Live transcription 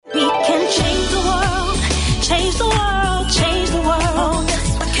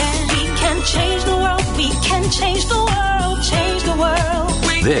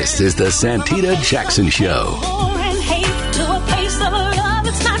This is the Santita Jackson Show.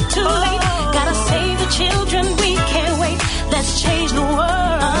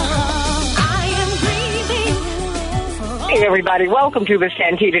 Hey, everybody. Welcome to the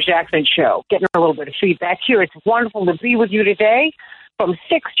Santita Jackson Show. Getting a little bit of feedback here. It's wonderful to be with you today from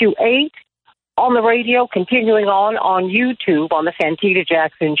 6 to 8 on the radio, continuing on YouTube on the Santita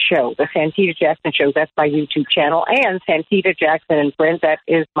Jackson Show. The Santita Jackson Show, that's my YouTube channel, and Santita Jackson and Friends, that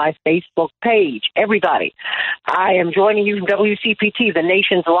is my Facebook page. Everybody, I am joining you from WCPT, the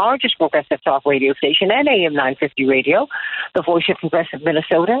nation's largest progressive talk radio station, and AM 950 Radio, the voice of progressive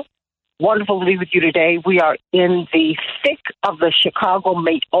Minnesota. Wonderful to be with you today. We are in the thick of the Chicago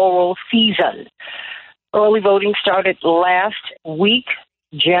mayoral season. Early voting started last week,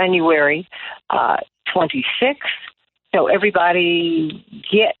 January 26th. So everybody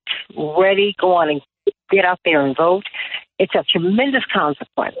get ready, go on and get out there and vote. It's a tremendous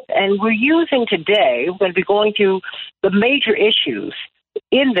consequence. And we're using today, we're going to be going to the major issues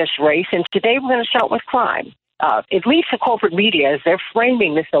in this race. And today we're going to start with crime. At least the corporate media, as they're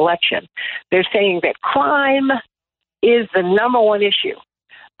framing this election, they're saying that crime is the number one issue.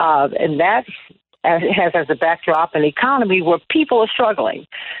 And that has as a backdrop an economy where people are struggling.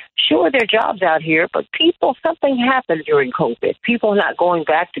 Sure, there are jobs out here, but something happened during COVID. People are not going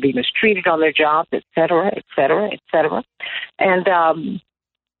back to be mistreated on their jobs, et cetera, et cetera, et cetera. And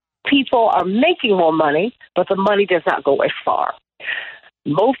people are making more money, but the money does not go as far.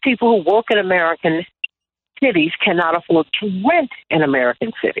 Most people who work in American cities cannot afford to rent in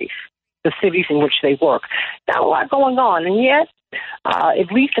American cities, the cities in which they work. Now, a lot going on, and yet,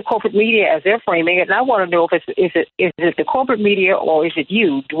 at least the corporate media, as they're framing it, and I want to know if is it the corporate media or is it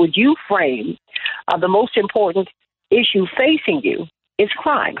you? Would you frame the most important issue facing you is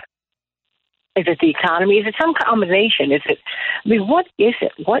crime? Is it the economy? Is it some combination? What is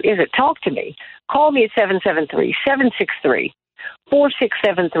it? What is it? Talk to me. Call me at 773-763.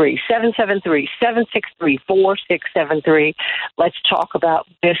 4673, 773, 763-4673. Let's talk about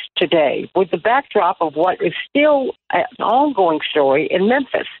this today with the backdrop of what is still an ongoing story in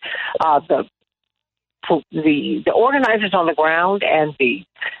Memphis. The organizers on the ground and the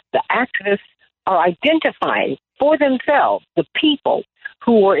activists are identifying for themselves the people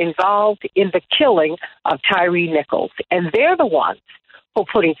who were involved in the killing of Tyree Nichols, and they're the ones for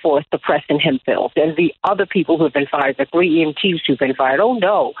putting forth the Preston Hemphill and the other people who have been fired, the 3 EMTs who've been fired. Oh,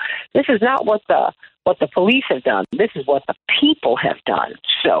 no, this is not what the police have done. This is what the people have done.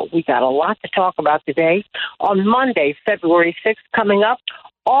 So we got a lot to talk about today. On Monday, February 6th, coming up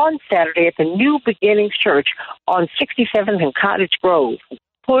on Saturday at the New Beginnings Church on 67th and Cottage Grove,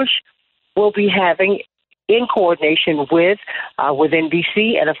 Push will be having, in coordination with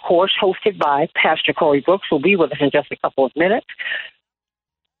NBC, and of course hosted by Pastor Corey Brooks, who will be with us in just a couple of minutes,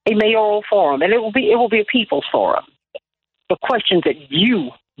 a mayoral forum, and it will be a people's forum. The questions that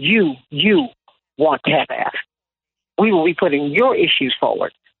you want to have asked. We will be putting your issues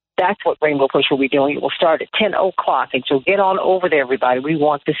forward. That's what Rainbow Push will be doing. It will start at 10 o'clock, and so get on over there, everybody. We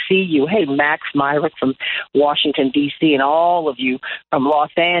want to see you. Hey, Max Myrick from Washington, D.C., and all of you from Los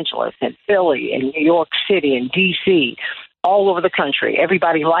Angeles and Philly and New York City and D.C., all over the country.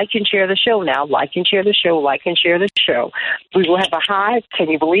 Everybody like and share the show now. Like and share the show. Like and share the show. We will have a high, can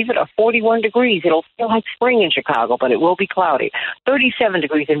you believe it, of 41 degrees. It'll feel like spring in Chicago, but it will be cloudy. 37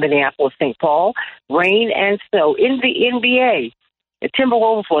 degrees in Minneapolis, St. Paul. Rain and snow. In the NBA, the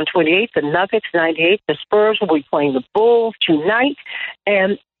Timberwolves 128, the Nuggets 98. The Spurs will be playing the Bulls tonight.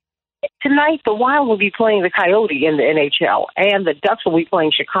 And tonight, the Wild will be playing the Coyote in the NHL, and the Ducks will be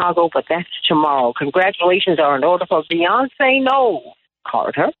playing Chicago, but that's tomorrow. Congratulations are in order for Beyonce Knowles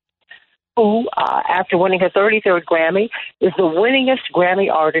Carter, who, after winning her 33rd Grammy, is the winningest Grammy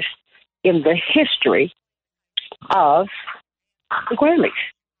artist in the history of the Grammys.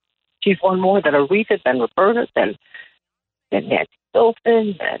 She's won more than Aretha, than Roberta, than Nancy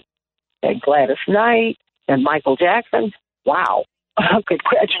Wilson, than Gladys Knight, than Michael Jackson. Wow.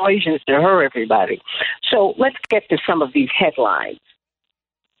 Congratulations to her, everybody. So let's get to some of these headlines.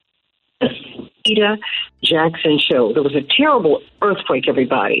 Santita Jackson Show. There was a terrible earthquake,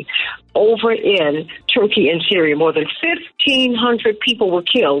 everybody, over in Turkey and Syria. More than 1,500 people were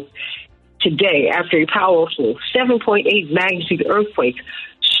killed today after a powerful 7.8 magnitude earthquake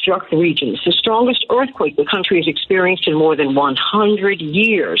struck the region. It's the strongest earthquake the country has experienced in more than 100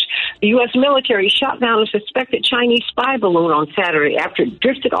 years. The U.S. military shot down a suspected Chinese spy balloon on Saturday after it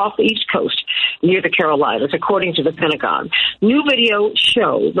drifted off the East Coast near the Carolinas, according to the Pentagon. New video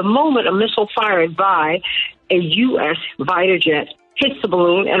show the moment a missile fired by a U.S. fighter jet hits the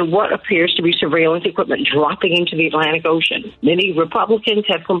balloon and what appears to be surveillance equipment dropping into the Atlantic Ocean. Many Republicans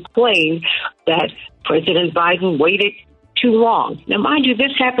have complained that President Biden waited too long. Now, mind you,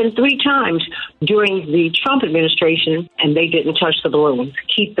 this happened 3 times during the Trump administration, and they didn't touch the balloons.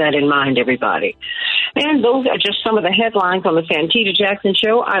 Keep that in mind, everybody. And those are just some of the headlines on the Santita Jackson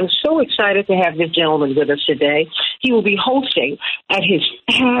Show. I'm so excited to have this gentleman with us today. He will be hosting at his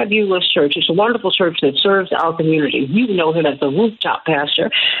fabulous church. It's a wonderful church that serves our community. You know him as the rooftop pastor,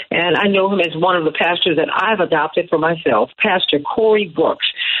 and I know him as one of the pastors that I've adopted for myself, Pastor Corey Brooks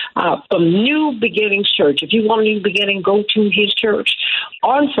from New Beginnings Church. If you want a new beginning, go to his church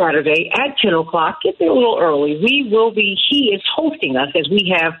on Saturday at 10 o'clock. Get there a little early. He is hosting us as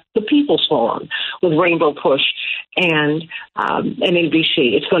we have the People's Forum with Rainbow Push and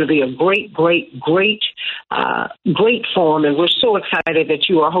NBC. It's going to be a great forum, and we're so excited that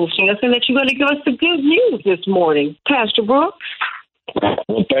you are hosting us and that you're going to give us the good news this morning. Pastor Brooks?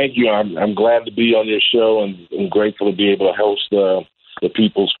 Well, thank you. I'm glad to be on your show and grateful to be able to host the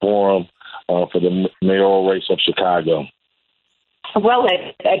People's Forum for the mayoral race of Chicago. Well,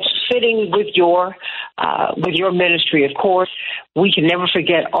 that's fitting with your ministry. Of course, we can never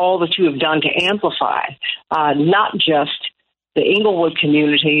forget all that you have done to amplify not just the Inglewood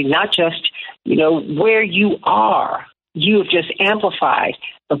community, not just where you are. You have just amplified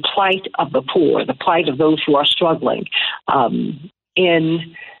the plight of the poor, the plight of those who are struggling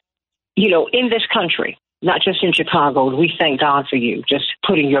in this country. Not just in Chicago. We thank God for you, just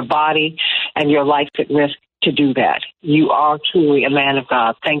putting your body and your life at risk to do that. You are truly a man of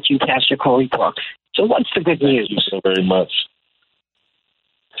God. Thank you, Pastor Corey Brooks. So what's the good news? Thank you so very much.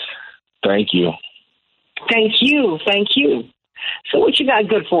 Thank you. Thank you. Thank you. So what you got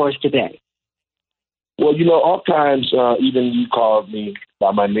good for us today? Well, oftentimes, even you called me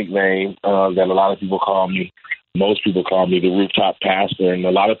by my nickname that a lot of people call me. Most people call me the rooftop pastor, and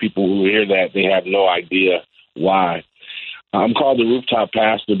a lot of people who hear that, they have no idea why. I'm called the rooftop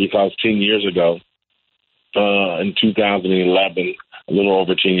pastor because 10 years ago, in 2011, a little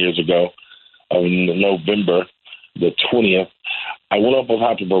over 10 years ago, in November the 20th, I went up on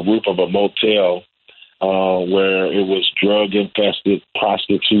top of a roof of a motel where it was drug-infested,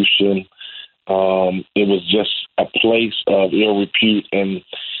 prostitution. It was just a place of ill repute, and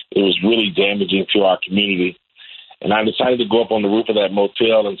it was really damaging to our community. And I decided to go up on the roof of that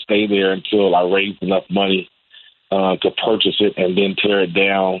motel and stay there until I raised enough money to purchase it and then tear it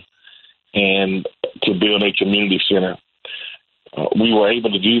down and to build a community center. We were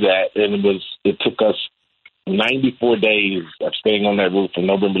able to do that, and it took us 94 days of staying on that roof from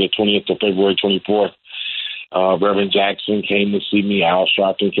November the 20th to February 24th. Reverend Jackson came to see me. Al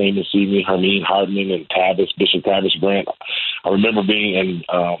Sharpton came to see me. Hermine Hartman and Bishop Tavis Grant. I remember being in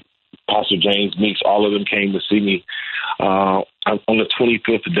Pastor James Meeks, all of them came to see me on the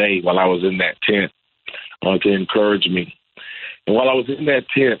 25th day while I was in that tent to encourage me. And while I was in that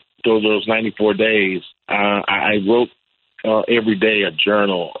tent, those 94 days, I wrote every day a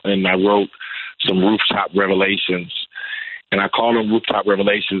journal, and I wrote some rooftop revelations. And I call them rooftop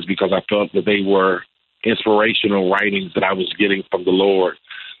revelations because I felt that they were inspirational writings that I was getting from the Lord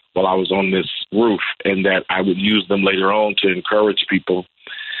while I was on this roof, and that I would use them later on to encourage people.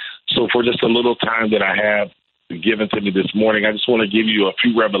 So for just a little time that I have given to me this morning, I just want to give you a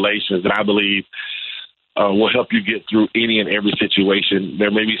few revelations that I believe will help you get through any and every situation.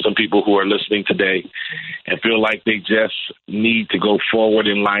 There may be some people who are listening today and feel like they just need to go forward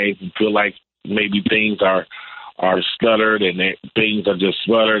in life and feel like maybe things are stuttered and things are just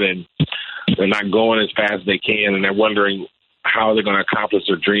smuttered and they're not going as fast as they can, and they're wondering how they're going to accomplish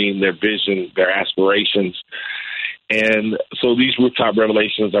their dream, their vision, their aspirations. And so these rooftop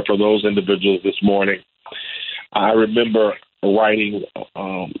revelations are for those individuals this morning. I remember writing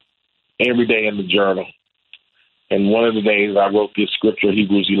every day in the journal. And one of the days I wrote this scripture,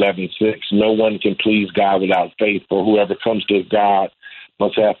 Hebrews 11:6. No one can please God without faith, for whoever comes to God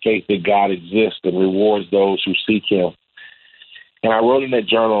must have faith that God exists and rewards those who seek him. And I wrote in that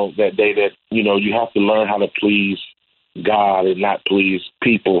journal that day that, you have to learn how to please God and not please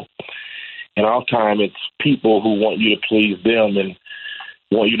people. And oftentimes it's people who want you to please them and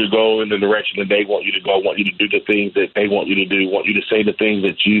want you to go in the direction that they want you to go, want you to do the things that they want you to do, want you to say the things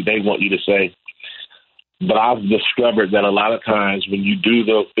that they want you to say. But I've discovered that a lot of times when you do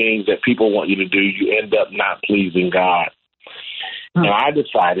those things that people want you to do, you end up not pleasing God. And I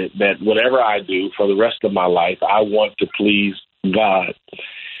decided that whatever I do for the rest of my life, I want to please God.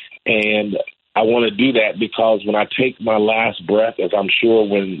 And I want to do that because when I take my last breath, as I'm sure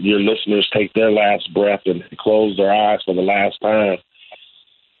when your listeners take their last breath and close their eyes for the last time,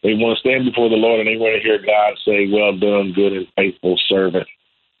 They want to stand before the Lord and they want to hear God say, well done, good and faithful servant.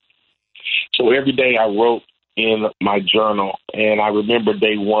 So every day I wrote in my journal, and I remember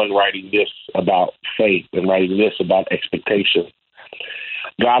day one writing this about faith and writing this about expectation.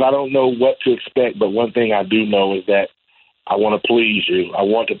 God, I don't know what to expect, but one thing I do know is that I want to please you. I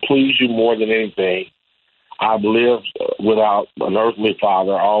want to please you more than anything. I've lived without an earthly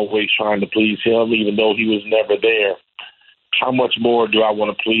father, always trying to please him, even though he was never there. How much more do I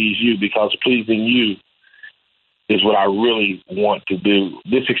want to please you? Because pleasing you is what I really want to do.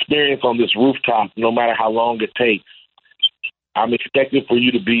 This experience on this rooftop, no matter how long it takes, I'm expecting for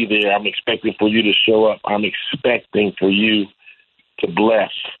you to be there. I'm expecting for you to show up. I'm expecting for you to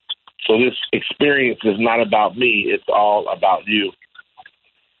bless. So this experience is not about me. It's all about you.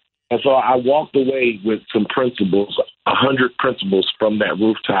 And so I walked away with some principles, 100 principles from that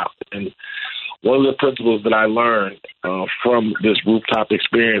rooftop. And one of the principles that I learned from this rooftop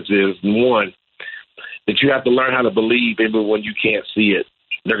experience is, one, that you have to learn how to believe even when you can't see it.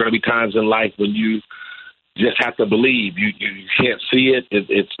 There are going to be times in life when you just have to believe. You can't see it.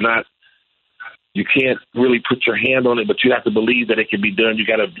 It's not, you can't really put your hand on it, but you have to believe that it can be done. You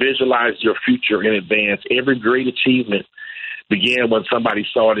got to visualize your future in advance. Every great achievement began when somebody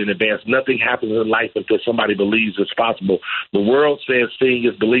saw it in advance. Nothing happens in life until somebody believes it's possible. The world says seeing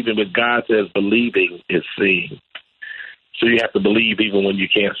is believing, but God says believing is seeing. So you have to believe even when you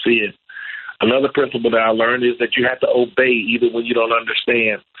can't see it. Another principle that I learned is that you have to obey even when you don't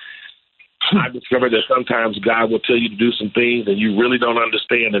understand. I discovered that sometimes God will tell you to do some things and you really don't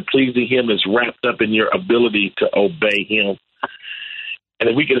understand, and pleasing him is wrapped up in your ability to obey him. And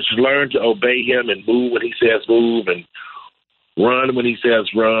if we can just learn to obey him and move when he says move, and run when he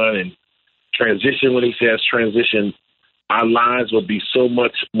says run, and transition when he says transition, our lives will be so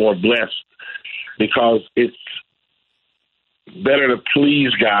much more blessed, because it's better to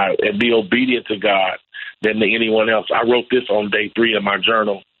please God and be obedient to God than to anyone else. I wrote this on day 3 of my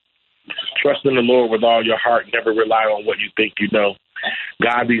journal. Trust in the Lord with all your heart. Never rely on what you think you know.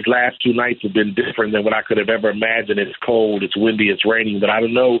 God, these last 2 nights have been different than what I could have ever imagined. It's cold, it's windy, it's raining, but I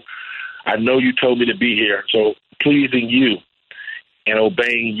know you told me to be here. So pleasing you and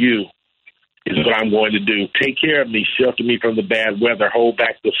obeying you is what I'm going to do. Take care of me, shelter me from the bad weather, hold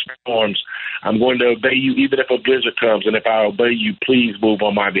back the storms. I'm going to obey you even if a blizzard comes, and if I obey you, please move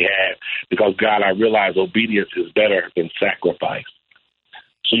on my behalf, because, God, I realize obedience is better than sacrifice.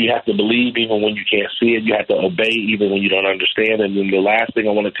 So you have to believe even when you can't see it. You have to obey even when you don't understand. And then the last thing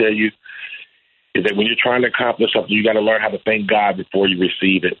I want to tell you is that when you're trying to accomplish something, you got to learn how to thank God before you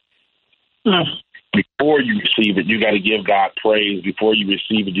receive it. Before you receive it, you got to give God praise. Before you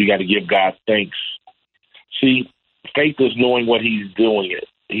receive it, you got to give God thanks. See, faith is knowing what he's doing,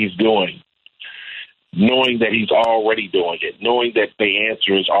 knowing that he's already doing it, knowing that the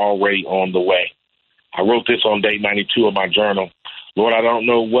answer is already on the way. I wrote this on day 92 of my journal. Lord, I don't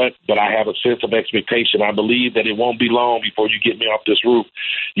know what, but I have a sense of expectation. I believe that it won't be long before you get me off this roof.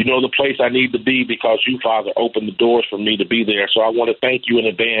 You know the place I need to be, because you, Father, opened the doors for me to be there. So I want to thank you in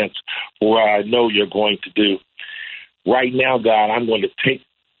advance for what I know you're going to do. Right now, God, I'm going to take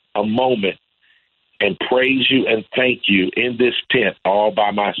a moment and praise you and thank you in this tent all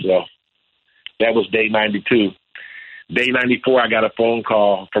by myself. That was day 92. Day 94, I got a phone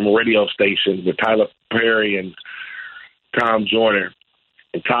call from a radio station with Tyler Perry and Tom Joyner.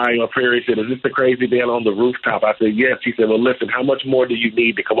 And Tyler Perry said, "Is this the crazy man on the rooftop?" I said, "Yes." He said, "Well, listen, how much more do you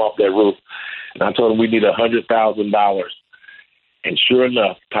need to come off that roof?" And I told him we need $100,000. And sure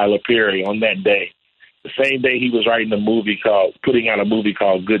enough, Tyler Perry, on that day, the same day he was putting out a movie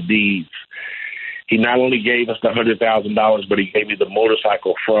called Good Deeds, he not only gave us the $100,000, but he gave me the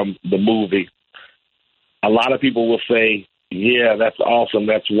motorcycle from the movie. A lot of people will say, yeah, that's awesome,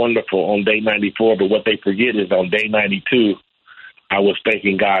 that's wonderful on day 94, but what they forget is on day 92, I was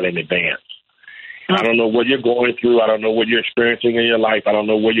thanking God in advance. I don't know what you're going through. I don't know what you're experiencing in your life. I don't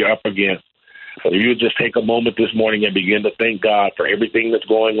know what you're up against. But if you just take a moment this morning and begin to thank God for everything that's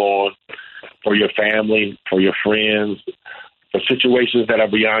going on, for your family, for your friends, for situations that are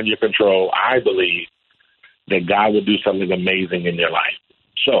beyond your control, I believe that God will do something amazing in your life.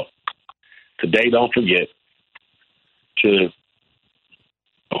 So today, don't forget to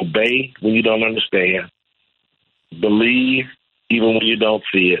obey when you don't understand, believe even when you don't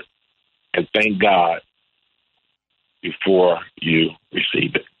see it, and thank God before you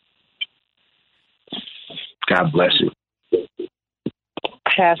receive it. God bless you.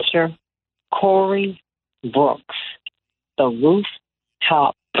 Pastor Corey Brooks, the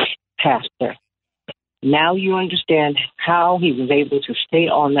rooftop pastor. Now you understand how he was able to stay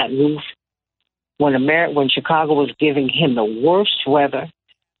on that roof when Chicago was giving him the worst weather,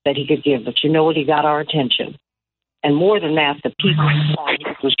 that he could give. But you know what? He got our attention. And more than that, the people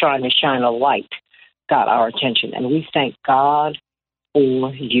who was trying to shine a light got our attention. And we thank God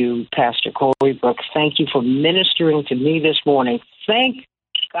for you, Pastor Corey Brooks. Thank you for ministering to me this morning. Thank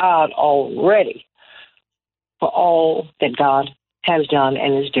God already for all that God has done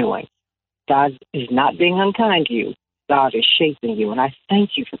and is doing. God is not being unkind to you. God is shaping you. And I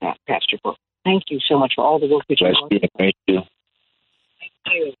thank you for that, Pastor Brooks. Thank you so much for all the work that you're doing. Thank you.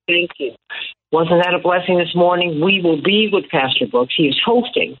 Thank you. Wasn't that a blessing this morning? We will be with Pastor Brooks. He is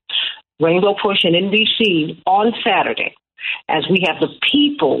hosting Rainbow Push and NBC on Saturday as we have the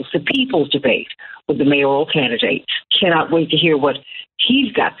people's debate with the mayoral candidates. Cannot wait to hear what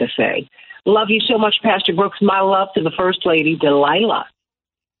he's got to say. Love you so much, Pastor Brooks. My love to the First Lady, Delilah,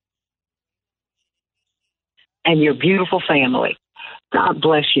 and your beautiful family. God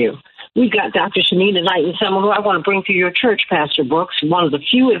bless you. We've got Dr. Shanita Knight and someone who I want to bring to your church, Pastor Brooks, one of the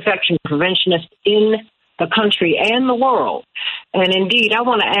few infection preventionists in the country and the world. And indeed, I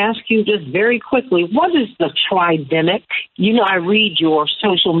want to ask you just very quickly, what is the tridemic? You know, I read your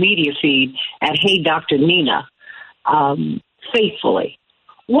social media feed at Hey Dr. Nina faithfully.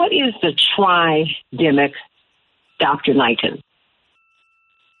 What is the tridemic, Dr. Knighton?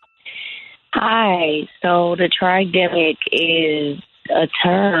 Hi. So the tridemic is a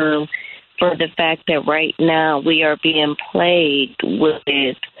term for the fact that right now we are being plagued with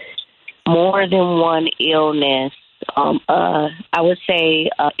more than one illness. I would say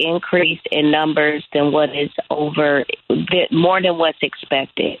increase in numbers than what is more than what's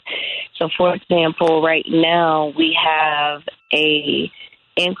expected. So, for example, right now we have a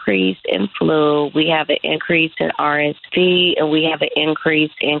increase in flu, we have an increase in RSV, and we have an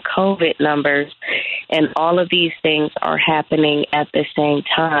increase in COVID numbers. And all of these things are happening at the same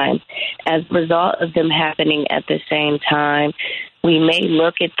time. As a result of them happening at the same time, we may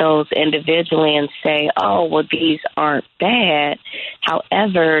look at those individually and say, oh, well, these aren't bad.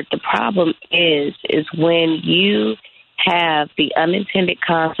 However, the problem is when you have the unintended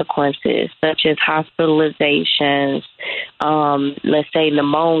consequences, such as hospitalizations, let's say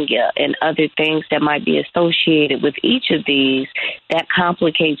pneumonia, and other things that might be associated with each of these, that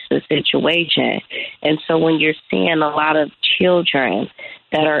complicates the situation. And so when you're seeing a lot of children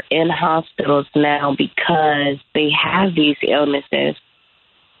that are in hospitals now because they have these illnesses,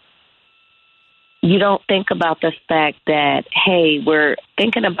 you don't think about the fact that, hey, we're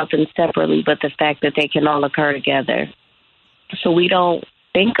thinking about them separately, but the fact that they can all occur together. So we don't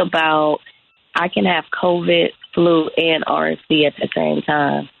think about, I can have COVID, flu, and RSV at the same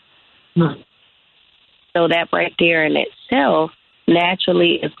time. So that right there in itself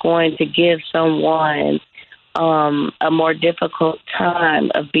naturally is going to give someone a more difficult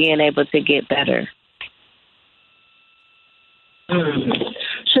time of being able to get better.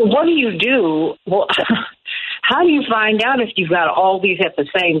 So what do you do? Well, how do you find out if you've got all these at the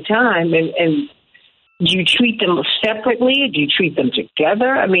same time? And do you treat them separately? Do you treat them together?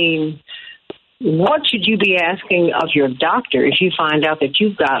 I mean, what should you be asking of your doctor if you find out that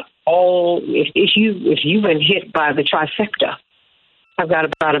you've got if you've been hit by the trifecta? I've got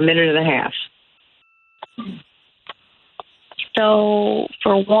about a minute and a half. So,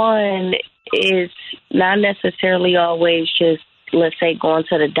 for one, it's not necessarily always just, let's say, going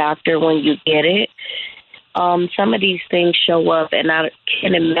to the doctor when you get it. Some of these things show up, and I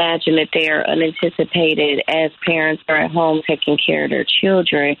can imagine that they are unanticipated as parents are at home taking care of their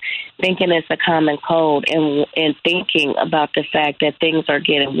children, thinking it's a common cold and thinking about the fact that things are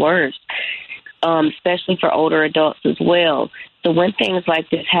getting worse, especially for older adults as well. So when things like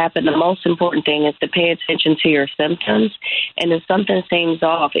this happen, the most important thing is to pay attention to your symptoms. And if something seems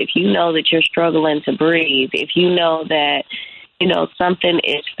off, if you know that you're struggling to breathe, if you know that something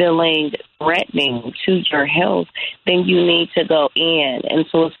is feeling threatening to your health, then you need to go in. And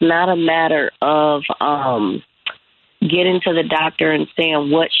so it's not a matter of getting to the doctor and saying,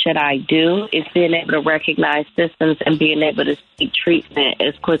 what should I do? It's being able to recognize symptoms and being able to seek treatment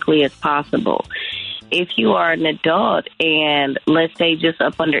as quickly as possible. If you are an adult and, let's say, just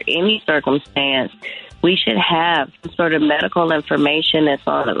up under any circumstance, we should have some sort of medical information that's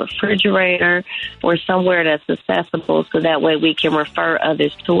on a refrigerator or somewhere that's accessible so that way we can refer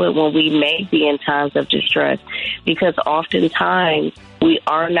others to it when we may be in times of distress. Because oftentimes we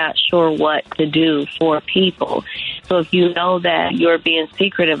are not sure what to do for people. So if you know that you're being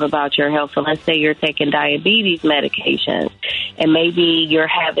secretive about your health, so let's say you're taking diabetes medications and maybe you're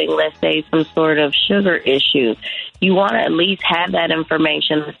having, let's say, some sort of sugar issue, you want to at least have that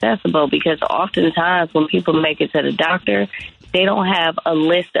information accessible, because oftentimes when people make it to the doctor, they don't have a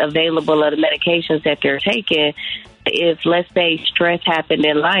list available of the medications that they're taking. if, let's say, stress happened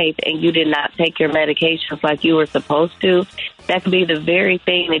in life and you did not take your medications like you were supposed to, that could be the very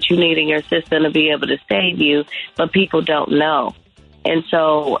thing that you need in your system to be able to save you, but people don't know. And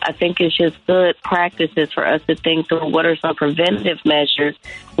so I think it's just good practices for us to think through what are some preventative measures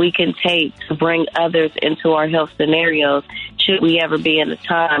we can take to bring others into our health scenarios should we ever be in a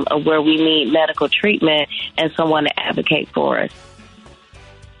time of where we need medical treatment and someone to advocate for us.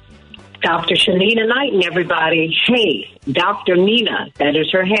 Dr. Shanina Knighton, everybody. Hey, Dr. Nina, that is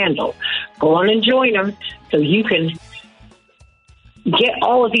her handle. Go on and join her so you can get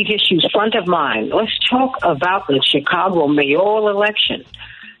all of these issues front of mind. Let's talk about the Chicago mayoral election.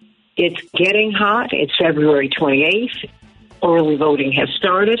 It's getting hot. It's February 28th. Early voting has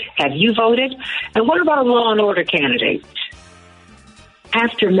started. Have you voted? And what about law and order candidates?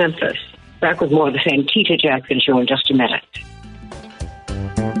 After Memphis, back with more of the Santita Jackson Show in just a minute.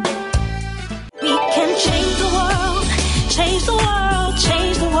 We can change the world, change the world,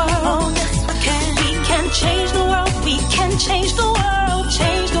 change the world. Yes, we can. We can change the world, we can change the world,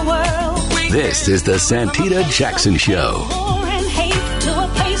 change the world. This is the Santita Jackson Show. War and hate to a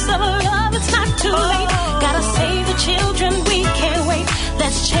place of love, it's not too late. Gotta save the children, we can't wait.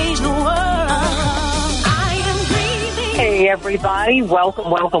 Let's change the world. Hey, everybody. Welcome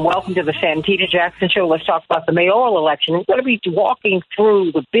to the Santita Jackson Show. Let's talk about the mayoral election. We're going to be walking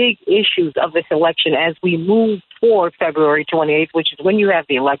through the big issues of this election as we move toward February 28th, which is when you have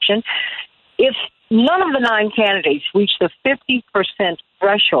the election. If none of the 9 candidates reach the 50%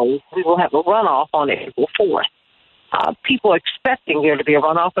 threshold, we will have a runoff on April 4th. People are expecting there to be a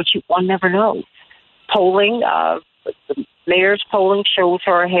runoff, but one never knows. Polling, the mayor's polling shows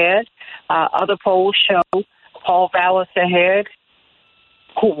her ahead. Other polls show Paul Vallas ahead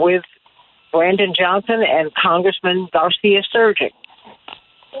with Brandon Johnson and Congressman Garcia surging.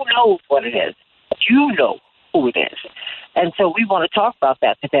 Who knows what it is? You know who it is. And so we want to talk about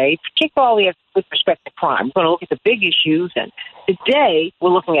that today, particularly with respect to crime. We're going to look at the big issues, and today we're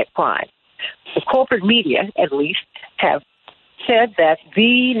looking at crime. The corporate media, at least, have said that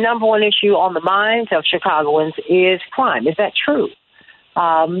the number one issue on the minds of Chicagoans is crime. Is that true?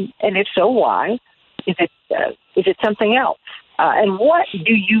 And if so, why? Is it something else? And what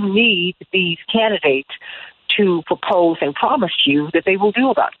do you need these candidates to propose and promise you that they will do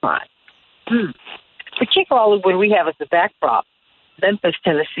about crime? Particularly when we have as a backdrop Memphis,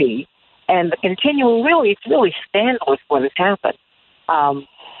 Tennessee, and the continuing, it's really scandalous what has happened.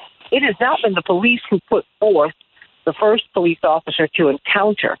 It has not been the police who put forth the first police officer to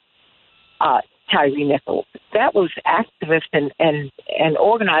encounter Tyre Nichols. That was activists and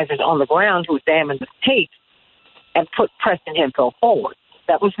organizers on the ground who examined the tapes and put Preston Hemphill forward.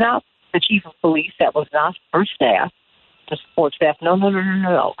 That was not the chief of police. That was not her staff, the support staff. No.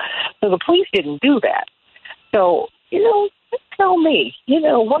 So the police didn't do that. So, tell me,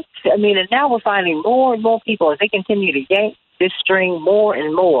 and now we're finding more and more people as they continue to yank this string more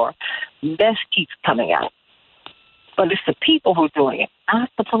and more. Mess keeps coming out. But it's the people who are doing it, not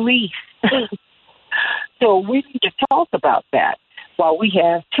the police. So we need to talk about that while we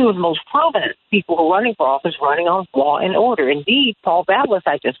have two of the most prominent people who are running for office running on law and order. Indeed, Paul Vallas,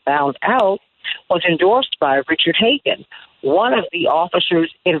 I just found out, was endorsed by Richard Hagan, one of the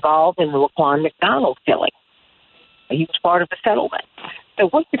officers involved in the Laquan McDonald killing. He was part of the settlement. So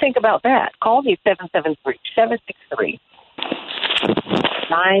what do you think about that? Call me at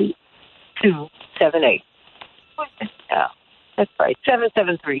 773-763-9278. Yeah, that's right,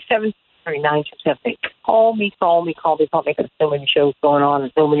 773-763-9278. Call me. There's so many shows going on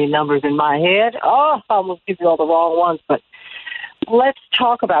and so many numbers in my head. I almost give you all the wrong ones, but let's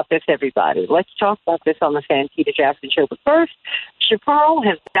talk about this, everybody. Let's talk about this on the Santita Jackson Show. But first, Chaparral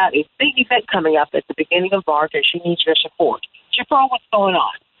has got a big event coming up at the beginning of March, and she needs your support. Chaparral, what's going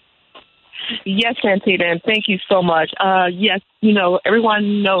on? Yes, Santita, and thank you so much. Yes,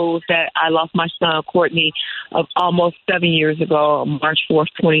 everyone knows that I lost my son, Courtney, almost 7 years ago, March 4th,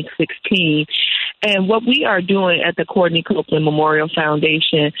 2016. And what we are doing at the Courtney Copeland Memorial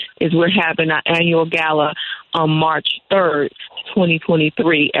Foundation is we're having our annual gala on March 3rd,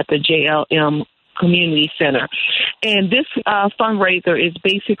 2023 at the JLM Community Center. And this fundraiser is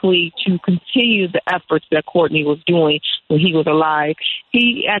basically to continue the efforts that Courtney was doing when he was alive.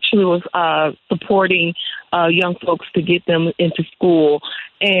 He actually was supporting young folks to get them into school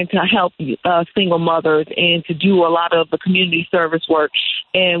and to help single mothers and to do a lot of the community service work.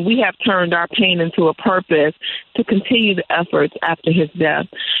 And we have turned our pain into a purpose to continue the efforts after his death.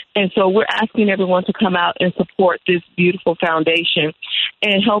 And so we're asking everyone to come out and support this beautiful foundation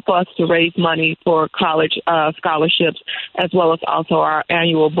and help us to raise money for college scholarships, as well as also our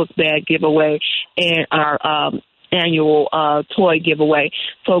annual book bag giveaway and our annual toy giveaway.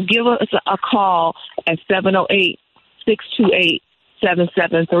 So give us a call at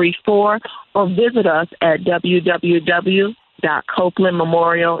 708-628-7734 or visit us at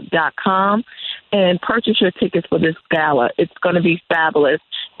www.copelandmemorial.com and purchase your tickets for this gala. It's going to be fabulous.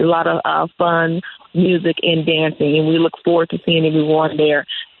 A lot of fun music and dancing, and we look forward to seeing everyone there.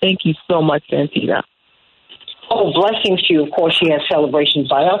 Thank you so much, Santita. Oh, blessings to you. Of course, she has celebrations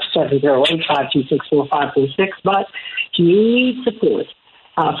by us, 708-526-4546, but you need support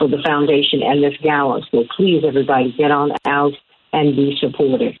for the foundation and this gala. So please, everybody, get on out and be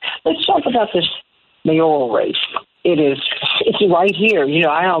supportive. Let's talk about this mayoral race. It's right here. You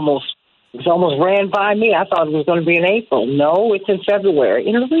know, it almost ran by me. I thought it was going to be in April. No, it's in February.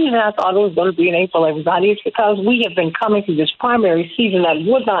 You know, the reason I thought it was going to be in April, everybody, is because we have been coming through this primary season that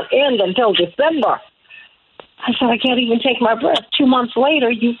would not end until December. I said, I can't even take my breath. 2 months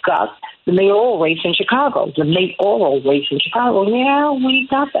later, you've got the mayoral race in Chicago. The mayoral race in Chicago. Yeah, we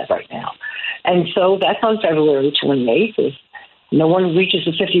got that right now. And so that's on February 28th. If no one reaches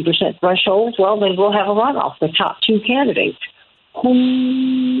the 50% threshold, well, then we'll have a runoff. The top two candidates. Who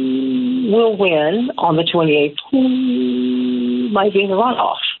will win on the 28th? Who might be in the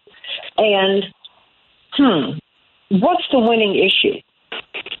runoff? And, what's the winning issue?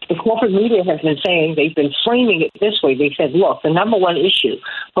 The corporate media has been saying, they've been framing it this way. They said, look, the number one issue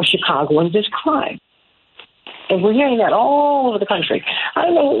for Chicagoans is crime. And we're hearing that all over the country.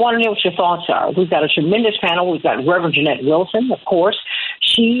 I want to know what your thoughts are. We've got a tremendous panel. We've got Reverend Jeanette Wilson, of course.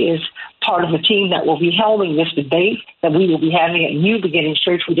 She is part of the team that will be helming this debate that we will be having at New Beginning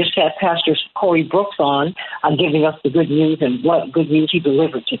Church. We just had Pastor Corey Brooks on giving us the good news and what good news he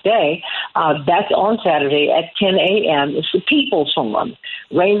delivered today. That's on Saturday at 10 a.m. It's the People's Forum.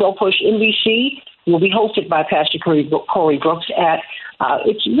 Rainbow Push NBC will be hosted by Pastor Corey Brooks at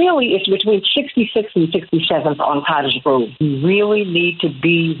it's between 66th and 67th on Cottage Grove. You really need to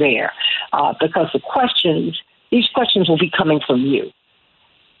be there because these questions will be coming from you.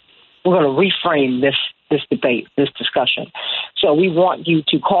 We're going to reframe this debate, this discussion. So we want you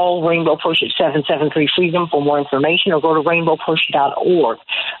to call Rainbow Push at 773-FREEDOM for more information, or go to rainbowpush.org.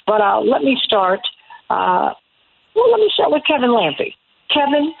 But let me start with Kevin Lampe.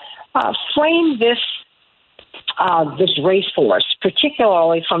 Kevin, frame this race for us,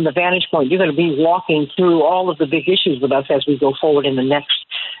 particularly from the vantage point. You're going to be walking through all of the big issues with us as we go forward in the next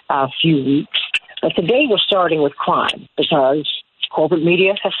few weeks. But today we're starting with crime because corporate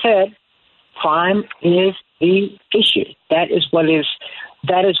media has said crime is the issue. That is what has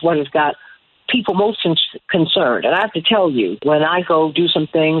got people most concerned. And I have to tell you, when I go do some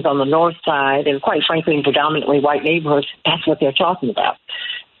things on the north side, and quite frankly in predominantly white neighborhoods, that's what they're talking about.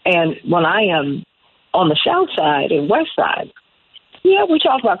 And when I am on the south side and west side, yeah, we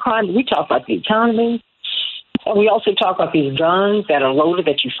talk about crime, but we talk about the economy. And we also talk about these guns that are loaded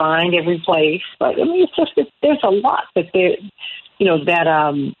that you find every place. But I mean, it's just that there's a lot that's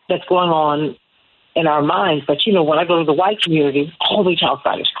going on in our minds. But when I go to the white community, all we talk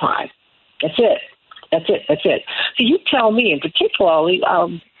about is crime. That's it. So you tell me, and particularly,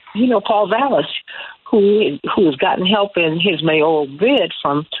 Paul Vallis, who has gotten help in his mayoral bid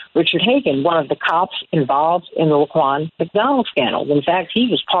from Richard Hagan, one of the cops involved in the Laquan McDonald scandal. In fact, he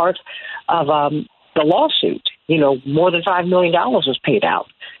was part of the lawsuit. More than $5 million was paid out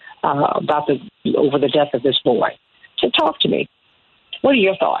over the death of this boy. So talk to me. What are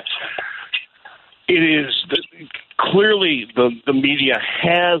your thoughts? It is clearly the media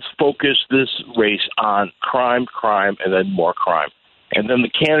has focused this race on crime, and then more crime. And then the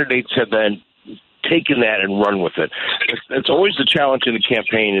candidates have then taken that and run with it. It's always the challenge in the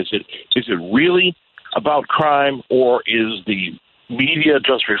campaign. Is it really about crime, or is the media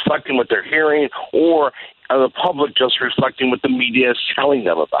just reflecting what they're hearing, or are the public just reflecting what the media is telling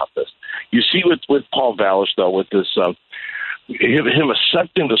them about this? You see with Paul Vallis, though, with this him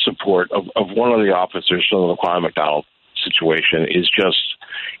accepting the support of one of the officers from the Laquan McDonald situation is just,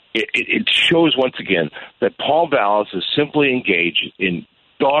 it shows once again that Paul Vallis is simply engaged in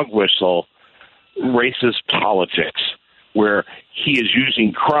dog whistle racist politics, where he is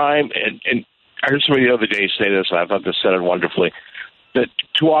using crime. And I heard somebody the other day say this, and I thought this said it wonderfully, that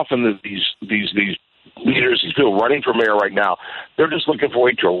too often these leaders, these people running for mayor right now, they're just looking for a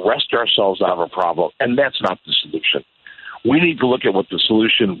way to arrest ourselves out of a problem, and that's not the solution. We need to look at what the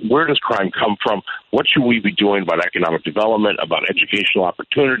solution, where does crime come from, what should we be doing about economic development, about educational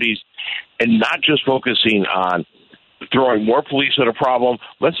opportunities, and not just focusing on throwing more police at a problem.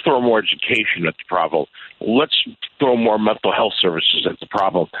 Let's throw more education at the problem. Let's throw more mental health services at the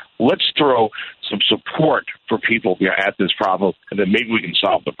problem. Let's throw some support for people at this problem, and then maybe we can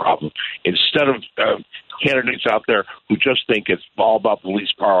solve the problem. Instead of candidates out there who just think it's all about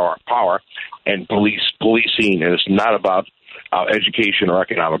police power and policing, and it's not about education or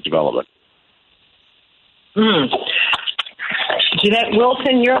economic development. Jeanette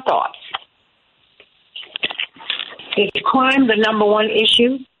Wilson, your thoughts? Is crime the number one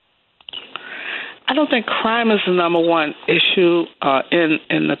issue? I don't think crime is the number one issue in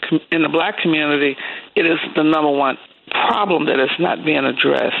the black community. It is the number one problem that is not being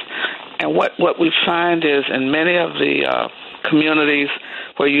addressed. And what we find is in many of the communities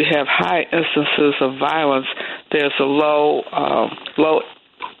where you have high instances of violence, there's a low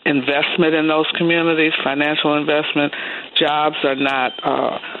investment in those communities, financial investment. Jobs are not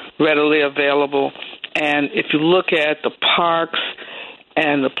readily available. And if you look at the parks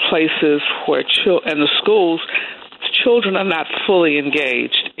and the places where and the schools, children are not fully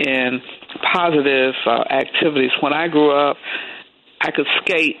engaged in positive activities. When I grew up, I could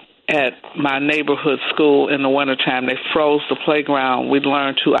skate at my neighborhood school in the wintertime. They froze the playground. We'd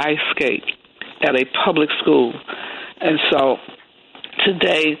learn to ice skate at a public school. And so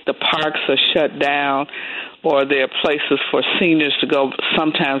today the parks are shut down, or there are places for seniors to go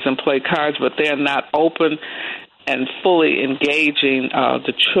sometimes and play cards, but they're not open and fully engaging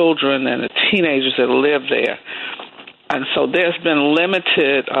the children and the teenagers that live there. And so there's been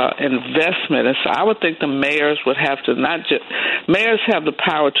limited investment. And so I would think the mayors would have to mayors have the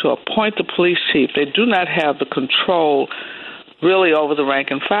power to appoint the police chief. They do not have the control really over the rank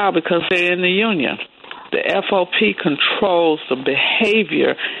and file because they're in the union. The FOP controls the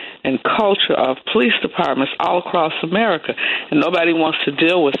behavior and culture of police departments all across America, and nobody wants to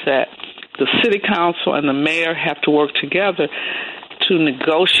deal with that. The city council and the mayor have to work together to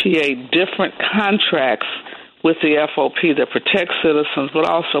negotiate different contracts with the FOP that protect citizens but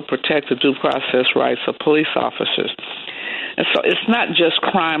also protect the due process rights of police officers. And so it's not just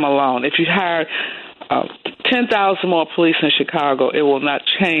crime alone. If you hire 10,000 more police in Chicago, it will not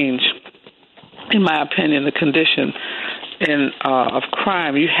change, in my opinion, the condition of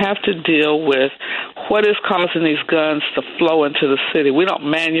crime. You have to deal with what is causing these guns to flow into the city. We don't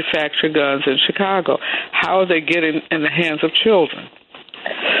manufacture guns in Chicago. How are they getting in the hands of children?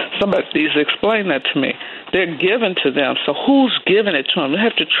 Somebody needs to explain that to me. They're given to them, so who's giving it to them? You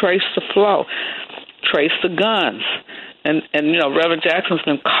have to trace the flow, trace the guns. And you know, Reverend Jackson's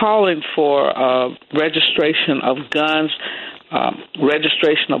been calling for registration of guns,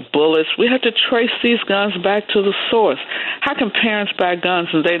 registration of bullets. We have to trace these guns back to the source. How can parents buy guns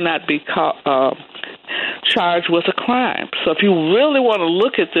and they not be charged with a crime? So if you really want to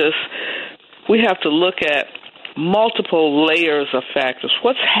look at this, we have to look at multiple layers of factors.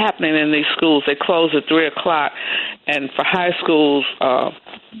 What's happening in these schools? They close at 3 o'clock, and for high schools,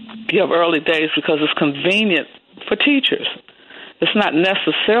 you have early days because it's convenient for teachers. It's not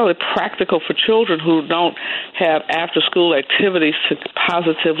necessarily practical for children who don't have after-school activities to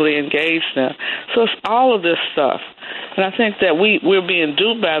positively engage them. So it's all of this stuff. And I think that we're being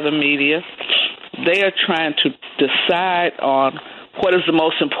duped by the media. They are trying to decide on what is the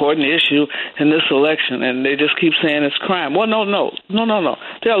most important issue in this election, and they just keep saying it's crime. Well, no.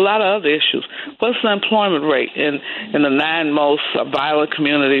 There are a lot of other issues. What's the employment rate in the 9 most violent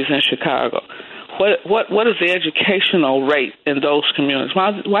communities in Chicago? What is the educational rate in those communities?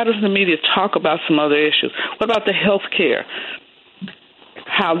 Why doesn't the media talk about some other issues? What about the health care?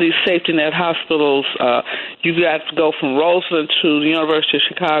 How these safety net hospitals, you got to go from Roseland to the University of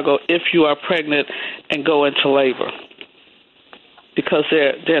Chicago if you are pregnant and go into labor, because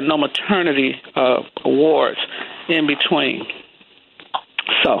there are no maternity awards in between.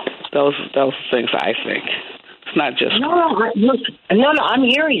 So those are things I think. It's not just no. I'm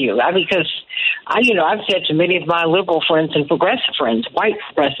hearing you because I've said to many of my liberal friends and progressive friends, white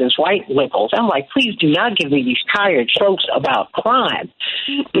progressives, white liberals, I'm like, please do not give me these tired tropes about crime.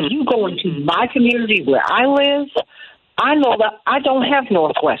 If you go into my community where I live, I know that I don't have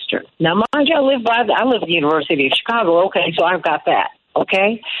Northwestern. Now, mind you, I live at the University of Chicago. Okay, so I've got that.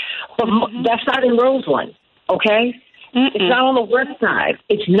 Okay, but that's not in Roseland. Okay, it's not on the west side.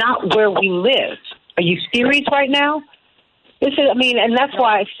 It's not where we live. Are you serious right now? And that's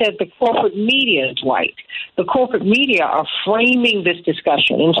why I said the corporate media is white. The corporate media are framing this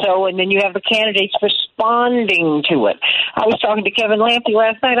discussion. And then you have the candidates responding to it. I was talking to Kevin Lamptey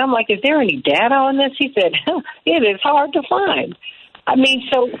last night. I'm like, is there any data on this? He said, it is hard to find.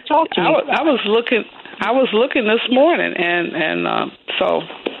 So talk to me. I was looking this morning, and so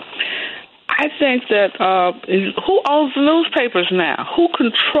I I think that who owns the newspapers now? Who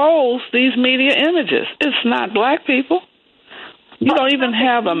controls these media images? It's not black people. You don't even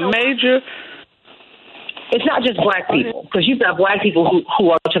have a major... It's not just black people, because you've got black people who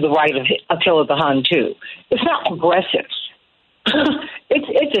are to the right of Attila the Hun, too. It's not progressives.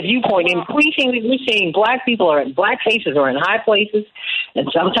 It's a viewpoint. Increasingly, we're seeing black people are in black faces or in high places, and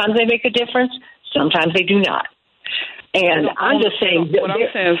sometimes they make a difference, sometimes they do not. And I'm just saying... What I'm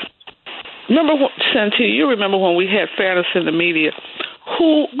saying is, remember, Santee, you remember when we had fairness in the media?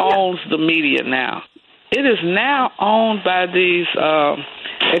 Who owns the media now? It is now owned by these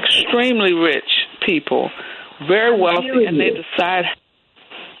extremely rich people, very wealthy, and they decide.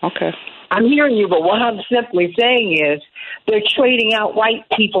 Okay. I'm hearing you, but what I'm simply saying is they're trading out white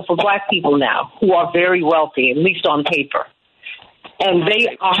people for black people now who are very wealthy, at least on paper. And they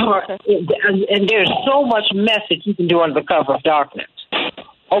are, and there's so much mess that you can do under the cover of darkness.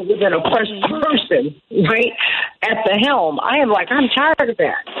 Or with an oppressed person, right, at the helm. I'm tired of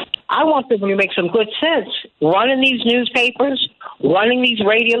that. I want them to make some good sense. Running these newspapers, running these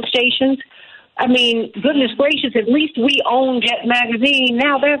radio stations. I mean, goodness gracious, at least we own Jet Magazine.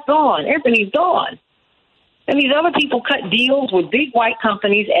 Now they're gone. Everybody's gone. And these other people cut deals with big white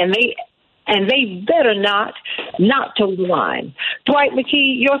companies, and they better not toe the line. Dwight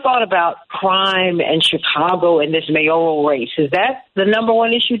McKee, your thought about crime and Chicago and this mayoral race, is that the number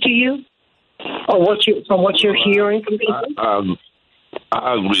one issue to you? Or from what you're hearing from people?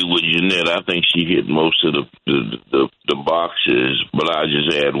 I agree with Jeanette. I think she hit most of the boxes, but I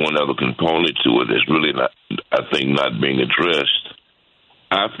just add one other component to it that's really not, I think, not being addressed.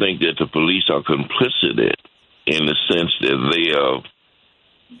 I think that the police are complicit in the sense that they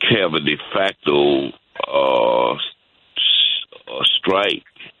have a de facto strike,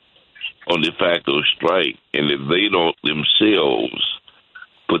 on de facto strike, and if they don't themselves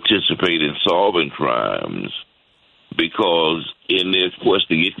participate in solving crimes, because in their quest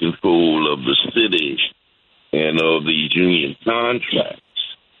to get control of the city and of these union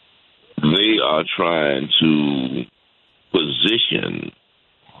contracts, they are trying to position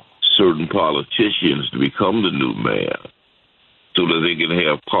certain politicians to become the new mayor so that they can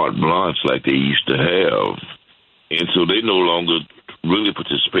have carte blanche like they used to have. And so they no longer really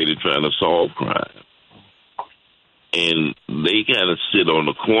participate in trying to solve crime. And they kind of sit on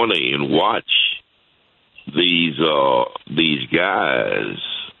the corner and watch these guys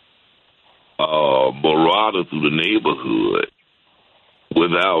marauder through the neighborhood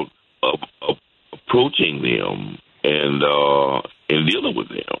without approaching them and dealing with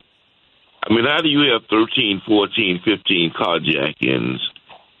them. I mean, how do you have 13, 14, 15 carjackings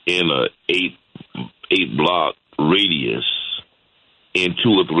in a eight block radius in 2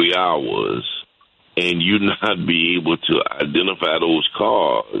 or 3 hours, and you not be able to identify those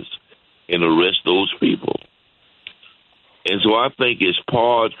cars and arrest those people? And so I think it's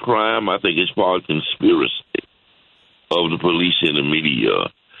part crime. I think it's part conspiracy of the police and the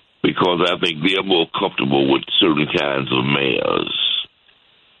media, because I think they're more comfortable with certain kinds of mayors,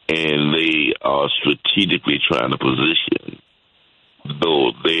 and they are strategically trying to position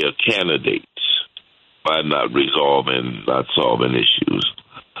their candidates by not solving issues.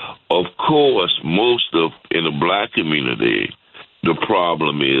 Of course, in the black community, the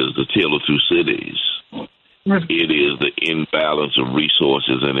problem is the tale of two cities. It is the imbalance of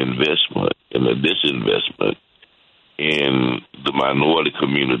resources and investment and the disinvestment in the minority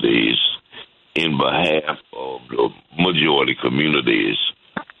communities in behalf of the majority communities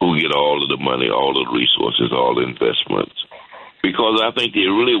who get all of the money, all of the resources, all the investments. Because I think they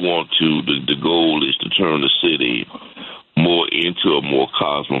really want to, the goal is to turn the city more into a more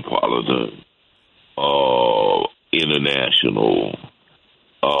cosmopolitan, international,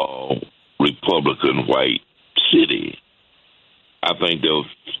 Republican white city. I think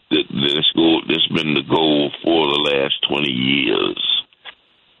that's been the goal for the last 20 years.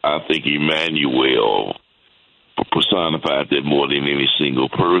 I think Emmanuel personified that more than any single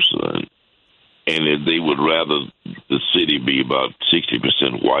person, and that they would rather the city be about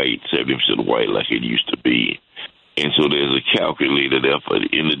 60% white, 70% white like it used to be. And so there's a calculated effort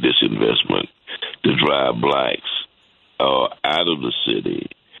in the disinvestment to drive blacks out of the city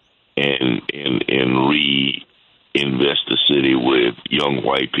and reinvest the city with young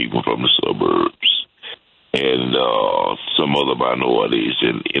white people from the suburbs and some other minorities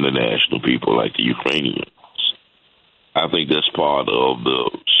and international people like the Ukrainians. I think that's part of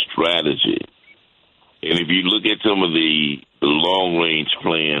the strategy. And if you look at some of the long-range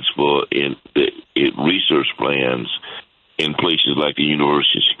plans research plans in places like the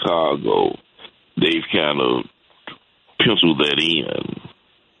University of Chicago, they've kind of penciled that in.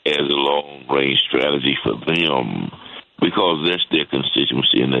 as a long-range strategy for them because that's their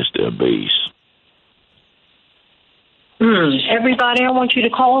constituency and that's their base. Everybody, I want you to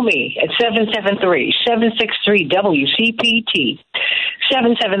call me at 773-763-WCPT,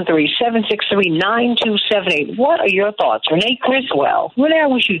 773-763-9278. What are your thoughts? Renee Criswell, I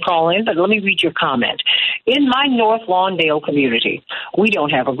wish you'd call in, but let me read your comment. In my North Lawndale community, we don't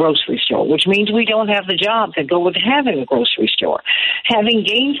have a grocery store, which means we don't have the jobs that go with having a grocery store. Having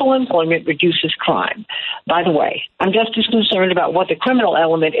gainful employment reduces crime. By the way, I'm just as concerned about what the criminal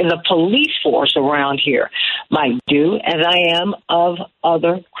element in the police force around here might do as I am of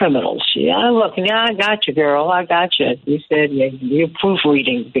other criminals. Yeah, look, I got you, girl. I got you. You said you're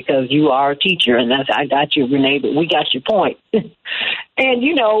proofreading because you are a teacher, and I got you, Renee, but we got your point. And,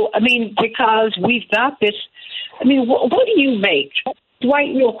 because we've got this, what do you make,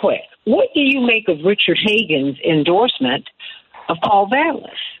 Dwight, real quick, what do you make of Richard Hagan's endorsement of Paul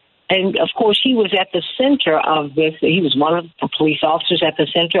Vallas? And, of course, he was at the center of this. He was one of the police officers at the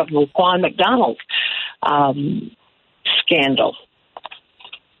center of the Laquan McDonald scandal.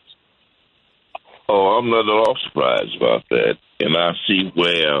 Oh, I'm not at all surprised about that. And I see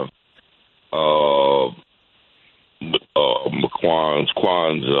where McQuan's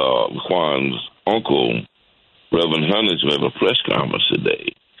uncle, Reverend Hunters, will have a press conference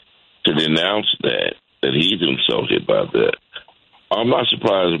today to denounce that he's insulted by that. I'm not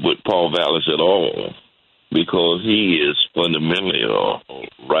surprised with Paul Vallas at all because he is fundamentally a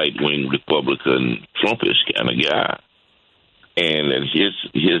right-wing Republican Trumpist kind of guy. And his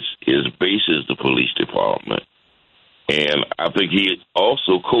base is the police department. And I think he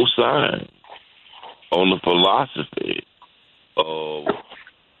also co-signed on the philosophy of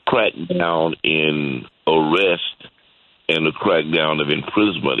crackdown in arrest and the crackdown of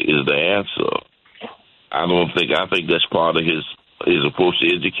imprisonment is the answer. I think that's part of his approach to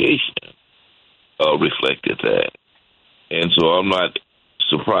education reflected that. And so I'm not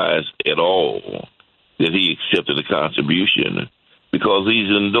surprised at all that he accepted the contribution because he's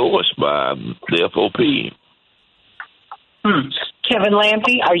endorsed by the FOP. Kevin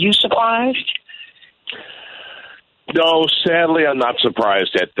Lampe, are you surprised? No, sadly, I'm not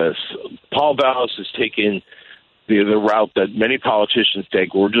surprised at this. Paul Vallas has taken the route that many politicians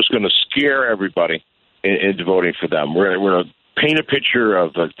take. We're just going to scare everybody into voting for them. We're going to paint a picture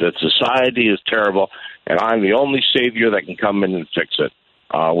of that society is terrible, and I'm the only savior that can come in and fix it.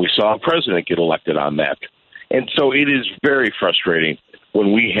 We saw a president get elected on that. And so it is very frustrating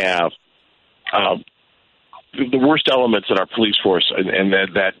when we have the worst elements in our police force and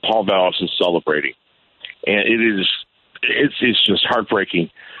that Paul Vallas is celebrating. And it's just heartbreaking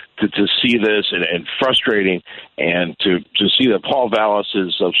to see this and frustrating and to see that Paul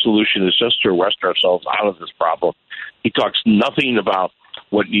Vallas's solution is just to arrest ourselves out of this problem. He talks nothing about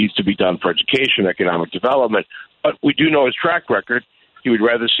what needs to be done for education, economic development, but we do know his track record. He would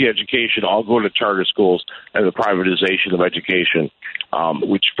rather see education all go to charter schools and the privatization of education,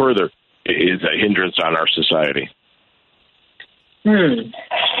 which further is a hindrance on our society.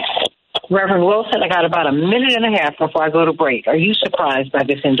 Reverend Wilson, I got about a minute and a half before I go to break. Are you surprised by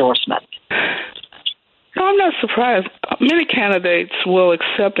this endorsement? No, I'm not surprised. Many candidates will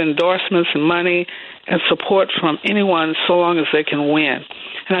accept endorsements and money and support from anyone so long as they can win.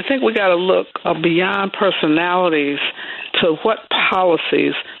 And I think we got to look beyond personalities to what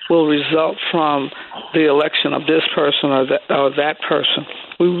policies will result from the election of this person or that person.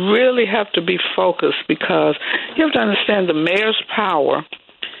 We really have to be focused because you have to understand the mayor's power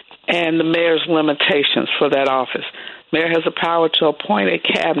and the mayor's limitations for that office. Mayor has the power to appoint a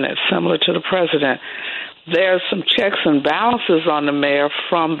cabinet similar to the president. There's some checks and balances on the mayor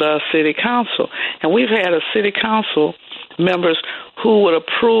from the city council. And we've had a city council members who would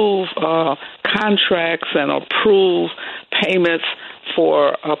approve contracts and approve payments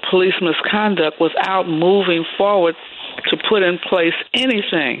for police misconduct without moving forward to put in place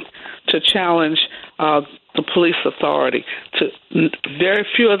anything to challenge the police authority. Very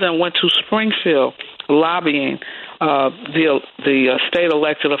few of them went to Springfield lobbying the state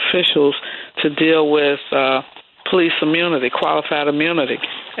elected officials to deal with police immunity, qualified immunity.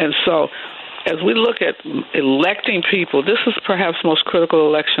 And so as we look at electing people, this is perhaps the most critical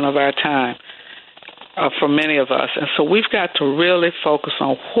election of our time for many of us. And so we've got to really focus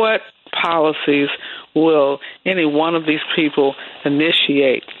on what policies will any one of these people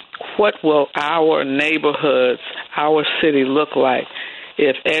initiate. What will our neighborhoods, our city look like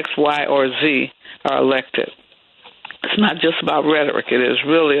if X, Y, or Z are elected? It's not just about rhetoric. It is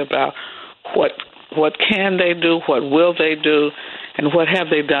really about what can they do, what will they do, and what have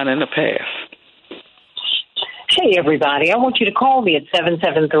they done in the past. Hey, everybody. I want you to call me at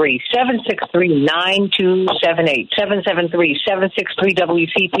 773-763-9278,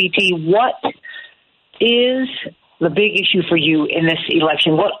 773-763-WCPT. What is the big issue for you in this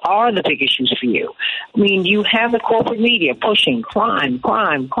election? What are the big issues for you? I mean, you have the corporate media pushing crime,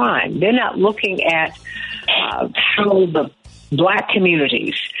 crime, crime. They're not looking at how the black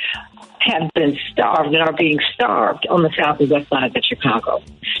communities have been starved and are being starved on the south and west side of Chicago.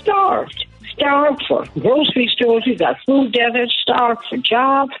 Starved for grocery stores. You've got food deserts, starved for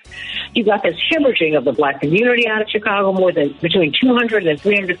jobs. You've got this hemorrhaging of the black community out of Chicago. More than between 200 and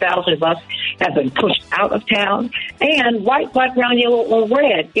 300,000 of us have been pushed out of town. And white, black, brown, yellow, or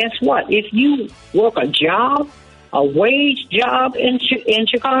red, guess what? If you work a job, a wage job in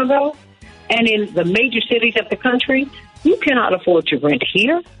Chicago and in the major cities of the country, you cannot afford to rent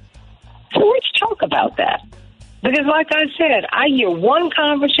here. So let's talk about that. Because like I said, I hear one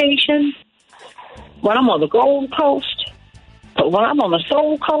conversation when I'm on the Gold Coast, but when I'm on the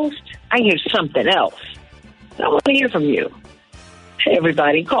Soul Coast, I hear something else. I want to hear from you. Hey,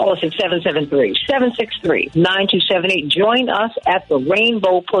 everybody, call us at 773-763-9278. Join us at the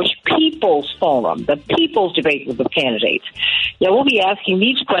Rainbow Push People's Forum, the People's Debate with the candidates. Yeah, we'll be asking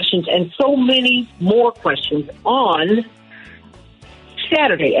these questions and so many more questions on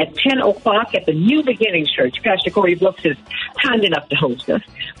Saturday at 10 o'clock at the New Beginnings Church. Pastor Corey Brooks is kind enough to host us.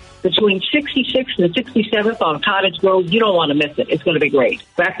 Between 66th and 67th on Cottage Grove. You don't want to miss it. It's going to be great.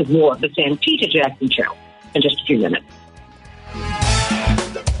 Back with more of the Santita Jackson Show in just a few minutes.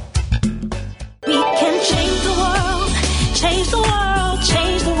 We can change the world, change the world,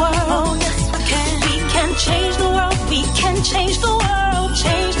 change the world. Oh, yes, we can. We can change the world, we can change the world,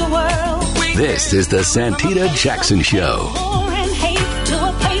 change the world. This is the Santita Jackson Show. War and hate to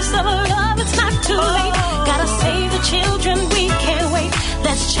a place of love, it's not too late. Gotta save the children, we can't wait.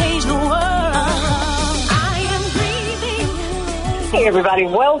 Let's change the world. I am breathing. Hey, everybody.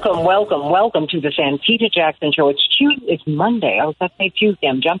 Welcome to the Santita Jackson Show. It's Tuesday. It's Monday. I was going to say Tuesday.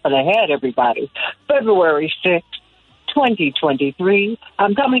 I'm jumping ahead, everybody. February 6th, 2023.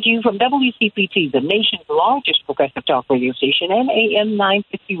 I'm coming to you from WCPT, the nation's largest progressive talk radio station, and AM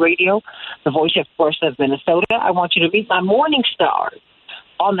 950 Radio, the voice, of course, of Minnesota. I want you to meet my morning stars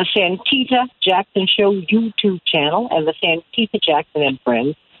on the Santita Jackson Show YouTube channel and the Santita Jackson and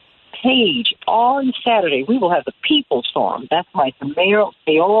Friends page. On Saturday, we will have the People's Forum. That's right, the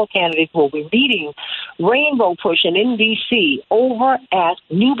mayoral candidates will be meeting Rainbow Push in NBC over at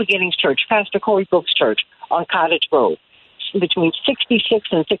New Beginnings Church, Pastor Corey Brooks Church on Cottage Grove. Between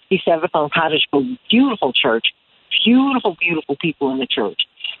 66th and 67th on Cottage Grove. Beautiful church. Beautiful, beautiful people in the church.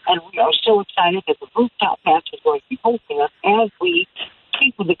 And we are so excited that the rooftop pastor is going to be hosting us as we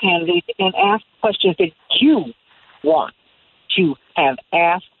speak with the candidates and ask questions that you want to have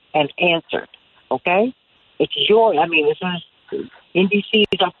asked and answered. Okay? It's NBC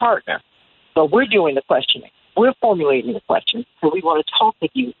is our partner. So we're doing the questioning. We're formulating the questions. So we want to talk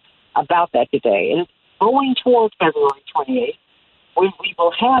with you about that today. And going towards February 28th, when we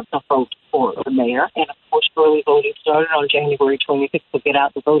will have the vote for the mayor, and of course early voting started on January 26th, so get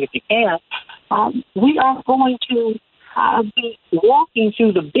out the vote if you can. We are going to be walking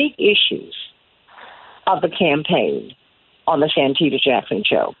through the big issues of the campaign on the Santita Jackson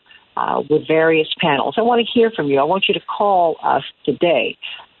Show with various panels. I want to hear from you. I want you to call us today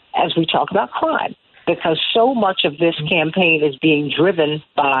as we talk about crime, because so much of this campaign is being driven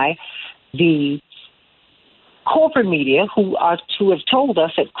by the corporate media who have told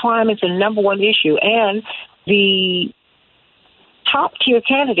us that crime is the number one issue, and the top tier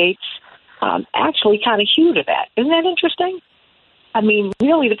candidates actually kind of hew to that. Isn't that interesting? I mean,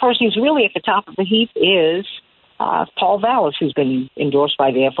 really, the person who's really at the top of the heap is Paul Vallis, who's been endorsed by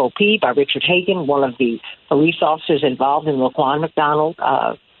the FOP, by Richard Hagan, one of the police officers involved in the Laquan McDonald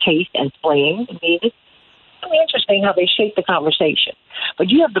case and slaying. I mean, it's really interesting how they shape the conversation. But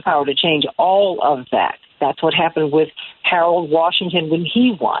you have the power to change all of that. That's what happened with Harold Washington when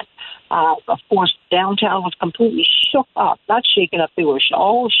he won. Of course, downtown was completely shook up, not shaken up. They were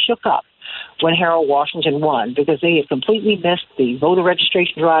all shook up when Harold Washington won, because they had completely missed the voter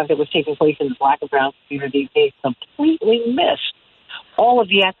registration drive that was taking place in the black and brown community. They completely missed all of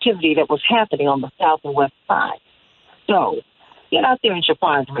the activity that was happening on the south and west side. So get out there and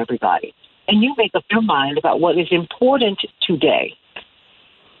surprise them, everybody. And you make up your mind about what is important today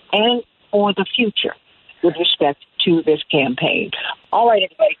and for the future with respect to this campaign. All right,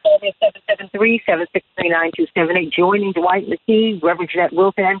 everybody, call me at 773-763-9278. Joining Dwight McKee, Reverend Jeanette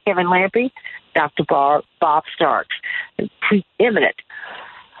Wilson, and Kevin Lampe, Dr. Bob Starks, preeminent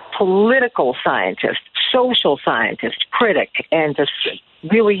political scientist, social scientist, critic, and just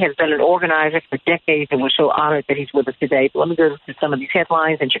really has been an organizer for decades, and we're so honored that he's with us today. But let me go to some of these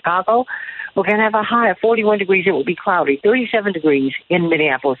headlines in Chicago. We're going to have a high of 41 degrees. It will be cloudy, 37 degrees in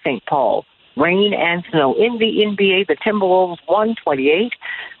Minneapolis, St. Paul. Rain and snow. In the NBA, the Timberwolves 128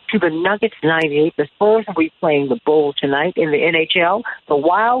 to the Nuggets 98. The Spurs will be playing the Bulls tonight. In the NHL, the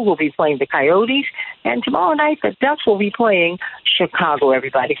Wild will be playing the Coyotes. And tomorrow night, the Ducks will be playing Chicago,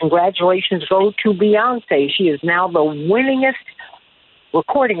 everybody. Congratulations go to Beyonce. She is now the winningest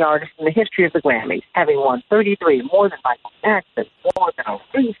recording artist in the history of the Grammys, having won 33, more than Michael Jackson, more than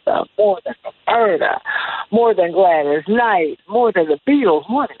Aretha, more than Roberta, more than Gladys Knight, more than the Beatles,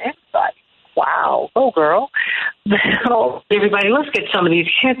 more than everybody. Wow. Go, girl. So, everybody, let's get some of these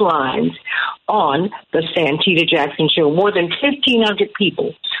headlines on the Santita Jackson Show. More than 1,500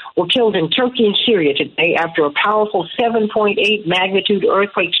 people were killed in Turkey and Syria today after a powerful 7.8 magnitude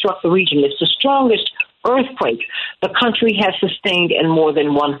earthquake struck the region. It's the strongest earthquake the country has sustained in more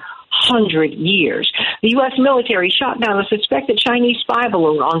than 100 years. The U.S. military shot down a suspected Chinese spy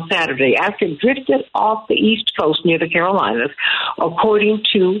balloon on Saturday after it drifted off the East Coast near the Carolinas, according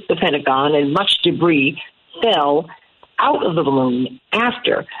to the Pentagon, and much debris fell out of the balloon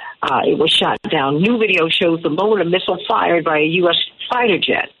after it was shot down. New video shows the moment a missile fired by a U.S. fighter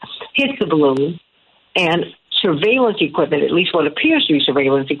jet hit the balloon and surveillance equipment, at least what appears to be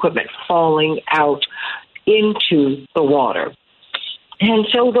surveillance equipment, falling out into the water. And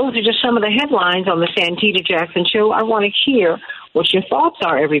so those are just some of the headlines on the Santita Jackson Show. I want to hear what your thoughts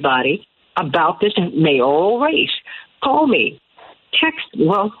are, everybody, about this mayoral race. Call me.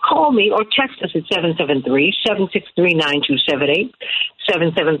 Call me or text us at 773-763-9278,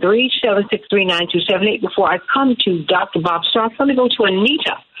 773-763-9278. Before I come to Dr. Bob Stark, let me go to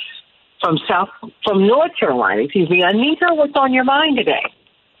Anita from North Carolina. Excuse me. Anita, what's on your mind today?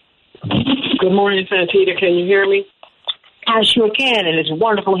 Good morning, Santita. Can you hear me? I sure can, and it's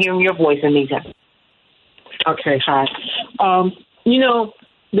wonderful hearing your voice, Anita. Okay, hi.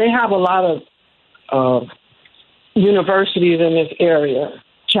 They have a lot of universities in this area.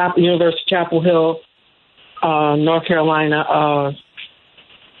 University of Chapel Hill, North Carolina,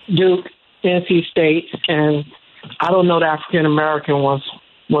 Duke, NC State, and I don't know the African American ones,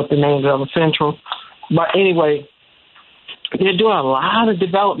 what the names of, Central. But anyway, they're doing a lot of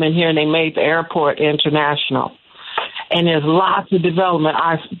development here, and they made the airport international. And there's lots of development.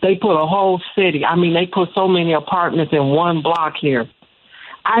 They put a whole city. I mean, they put so many apartments in one block here.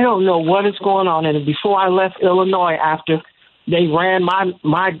 I don't know what is going on. And before I left Illinois, after they ran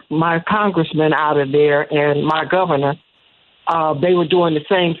my congressman out of there and my governor, they were doing the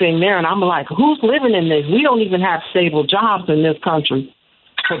same thing there. And I'm like, who's living in this? We don't even have stable jobs in this country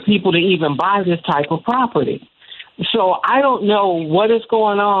for people to even buy this type of property. So I don't know what is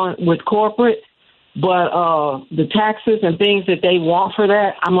going on with corporate. But the taxes and things that they want for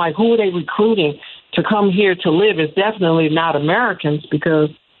that, I'm like, who are they recruiting to come here to live? It's definitely not Americans, because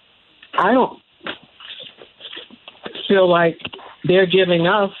I don't feel like they're giving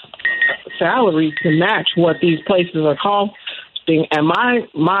us salaries to match what these places are costing. And my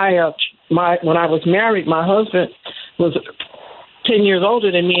when I was married, my husband was 10 years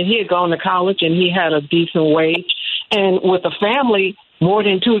older than me, and he had gone to college, and he had a decent wage. And with a family, more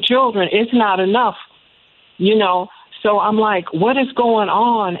than 2 children, it's not enough, So I'm like, what is going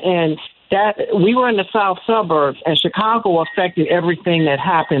on? And that we were in the south suburbs, and Chicago affected everything that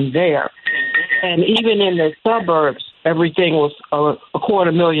happened there. And even in the suburbs, everything was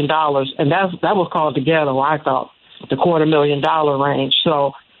 $250,000, and that was called the ghetto, I thought, the $250,000 range.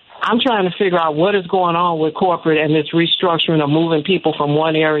 So I'm trying to figure out what is going on with corporate and this restructuring of moving people from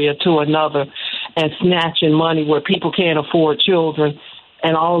one area to another and snatching money where people can't afford children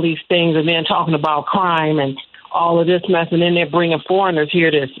and all these things, and then talking about crime and all of this mess, and then they're bringing foreigners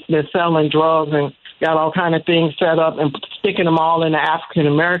here that's selling drugs and got all kind of things set up and sticking them all in the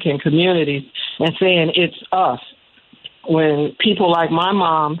African-American communities and saying it's us. When people like my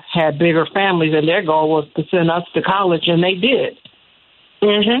mom had bigger families, and their goal was to send us to college, and they did.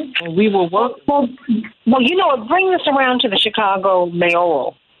 Mm-hmm. And we will work. Well, it brings us around to the Chicago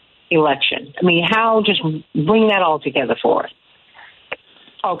mayoral election. I mean, just bring that all together for us.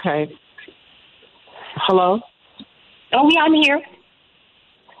 Okay. Hello? Oh, yeah, I'm here.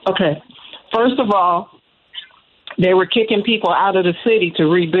 Okay. First of all, they were kicking people out of the city to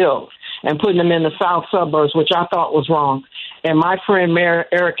rebuild and putting them in the south suburbs, which I thought was wrong. And my friend Mayor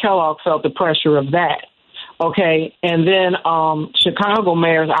Eric Kellogg felt the pressure of that. Okay. And then Chicago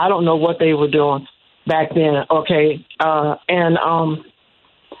mayors, I don't know what they were doing back then. Okay. So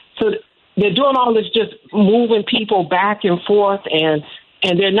they're doing all this, just moving people back and forth, and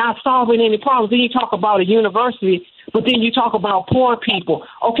they're not solving any problems. Then you talk about a university But then you talk about poor people.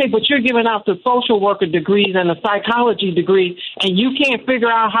 Okay, but you're giving out the social worker degrees and the psychology degrees, and you can't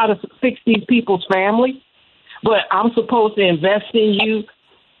figure out how to fix these people's families. But I'm supposed to invest in you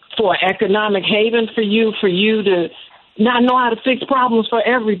for an economic haven for you to not know how to fix problems for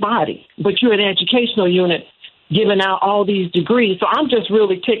everybody. But you're an educational unit giving out all these degrees. So I'm just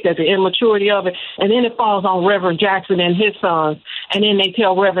really ticked at the immaturity of it. And then it falls on Reverend Jackson and his sons. And then they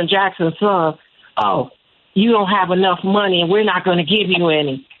tell Reverend Jackson's son, oh, you don't have enough money and we're not going to give you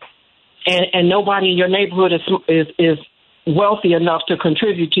any. And nobody in your neighborhood is wealthy enough to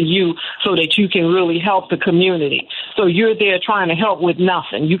contribute to you so that you can really help the community. So you're there trying to help with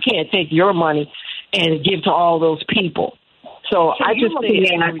nothing. You can't take your money and give to all those people. So I just think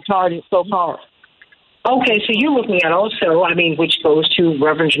it's retarded so far. Okay, so you're looking at also, which goes to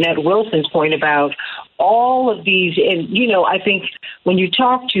Reverend Jeanette Wilson's point about all of these, and, I think when you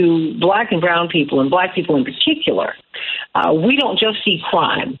talk to black and brown people, and black people in particular, we don't just see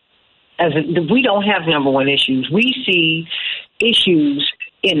crime. We don't have number one issues. We see issues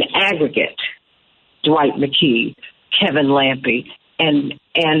in aggregate. Dwight McKee, Kevin Lampe,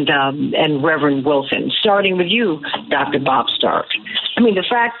 and Reverend Wilson, starting with you, Dr. Bob Stark. The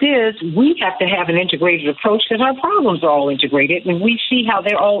fact is, we have to have an integrated approach because our problems are all integrated, and we see how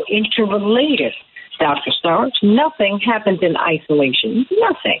they're all interrelated, Dr. Stark. Nothing happens in isolation.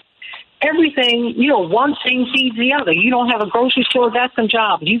 Nothing. Everything, one thing feeds the other. You don't have a grocery store, that's some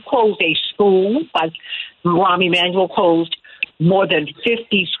jobs. You closed a school, like Rahm Emanuel closed more than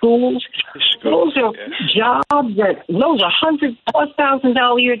 50 schools. Those are jobs those are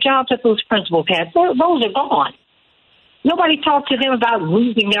 $100,000+ a year jobs that those principals had. Those are gone. Nobody talked to them about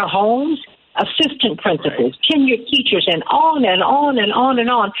losing their homes. Assistant principals, tenured teachers, and on and on and on and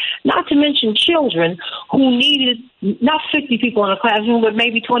on. Not to mention children who needed not 50 people in a classroom, but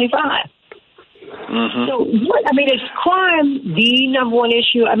maybe 25. Mm-hmm. So, is crime the number one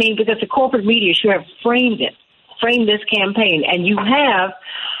issue? Because the corporate media should have framed this campaign, and you have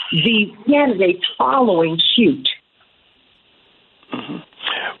the candidates following suit. Mm-hmm.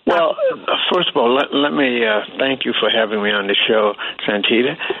 Well, first of all, let me thank you for having me on the show,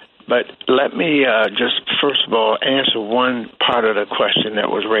 Santita. But let me just, first of all, answer one part of the question that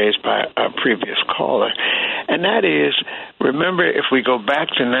was raised by a previous caller. And that is, remember, if we go back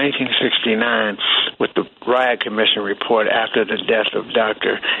to 1969 with the Riot Commission report after the death of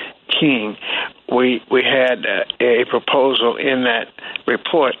Dr. King, we had a proposal in that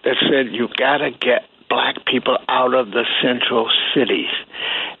report that said you got to get black people out of the central cities.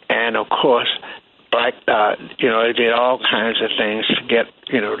 And, of course, they did all kinds of things to get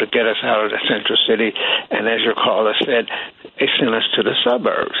us out of the central city. And as your caller said, they sent us to the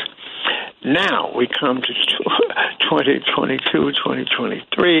suburbs. Now we come to 2022,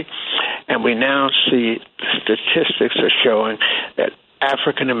 2023, and we now see statistics are showing that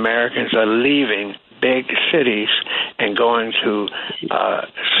African Americans are leaving big cities and going to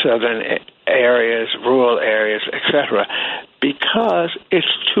southern areas, rural areas, etc., because it's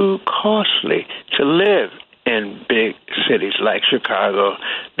too costly to live in big cities like Chicago,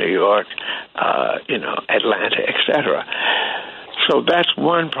 New York, Atlanta, etc. So that's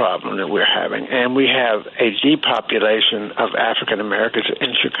one problem that we're having. And we have a depopulation of African Americans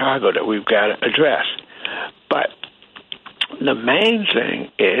in Chicago that we've got to address. But the main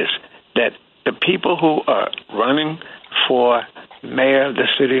thing is that the people who are running for mayor of the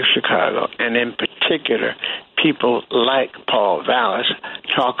city of Chicago, and in particular, people like Paul Vallas,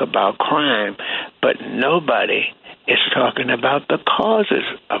 talk about crime, but nobody is talking about the causes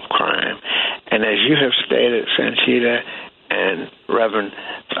of crime. And as you have stated, Santita, and Reverend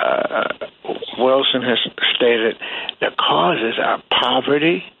Wilson has stated, the causes are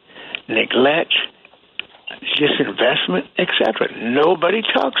poverty, neglect, disinvestment, etc. Nobody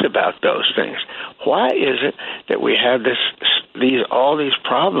talks about those things. Why is it that we have all these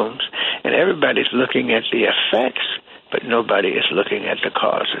problems, and everybody's looking at the effects, but nobody is looking at the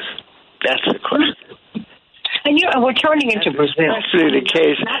causes? That's the question. And we're turning into Brazil. Especially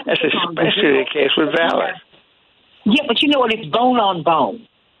the case with Valor. Yeah, but you know what? It's bone on bone.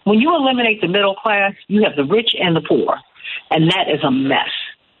 When you eliminate the middle class, you have the rich and the poor, and that is a mess.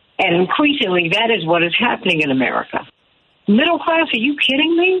 And increasingly, that is what is happening in America. Middle class? Are you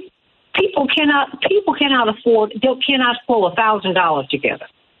kidding me? People cannot afford. They cannot pull $1,000 together.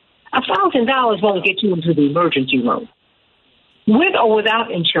 $1,000 won't get you into the emergency room, with or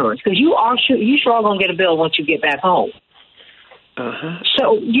without insurance, because you sure are going to get a bill once you get back home. Uh-huh.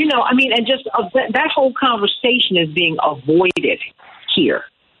 So, and just that whole conversation is being avoided here.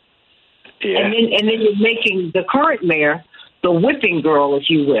 Yeah. And then you're making the current mayor the whipping girl, if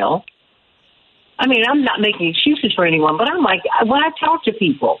you will. I mean, I'm not making excuses for anyone, but I'm like, when I talk to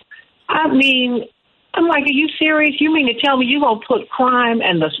people, I mean, I'm like, are you serious? You mean to tell me you're going to put crime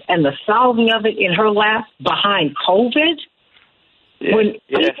and the solving of it in her lap behind COVID? When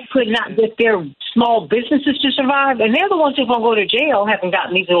people could not get their small businesses to survive, and they're the ones who are going to go to jail, haven't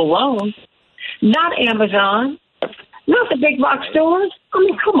gotten these little loans. Not Amazon, not the big box stores. I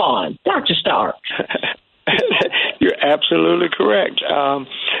mean, come on, Dr. Stark. You're absolutely correct. No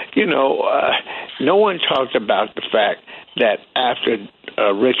one talked about the fact that after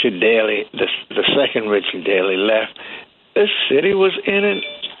Richard Daley, the second Richard Daley left, the city was in a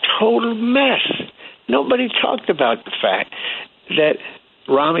total mess. Nobody talked about the fact that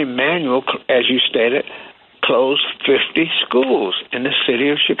Rahm Emanuel, as you stated, closed 50 schools in the city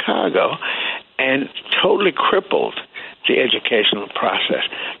of Chicago and totally crippled the educational process.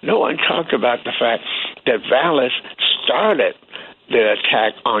 No one talked about the fact that Vallis started the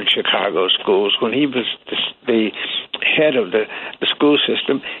attack on Chicago schools when he was the head of the school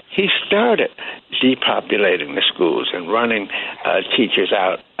system. He started depopulating the schools and running teachers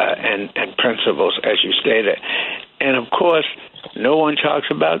out and principals, as you stated. And, of course, no one talks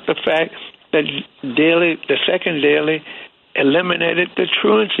about the fact that Daley, the second Daley, eliminated the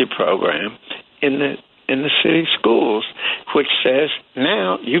truancy program in the city schools, which says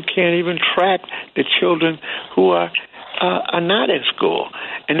now you can't even track the children who are not in school.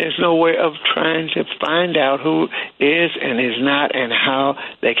 And there's no way of trying to find out who is and is not and how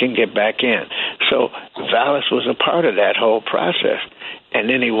they can get back in. So Vallis was a part of that whole process. And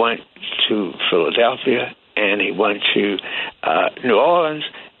then he went to Philadelphia and he went to New Orleans,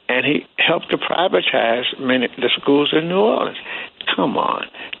 and he helped to privatize the schools in New Orleans. Come on.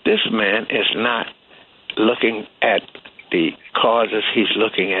 This man is not looking at the causes, he's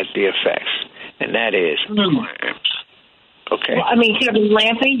looking at the effects, and that is crimes. Okay? Well, I mean, Kevin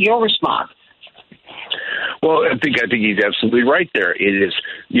Lampe, your response. Well, I think he's absolutely right there. It is,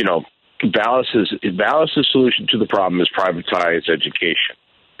 Vallis's solution to the problem is privatized education.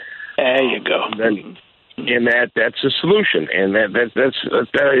 There you go. And that's a solution, and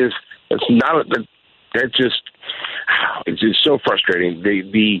it's just so frustrating.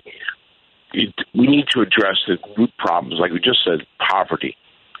 We need to address the root problems, like we just said, poverty.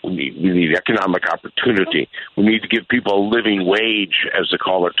 We need economic opportunity. We need to give people a living wage, as the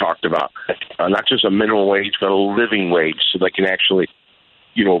caller talked about, not just a minimum wage, but a living wage, so they can actually,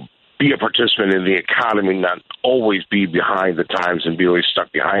 be a participant in the economy, not always be behind the times and be always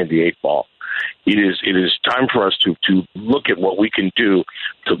stuck behind the eight ball. It is time for us to look at what we can do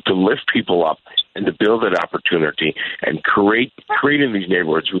to lift people up and to build that opportunity and create in these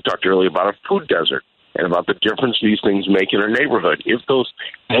neighborhoods. We talked earlier about a food desert and about the difference these things make in our neighborhood. If those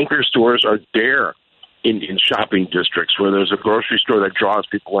anchor stores are there in shopping districts where there's a grocery store that draws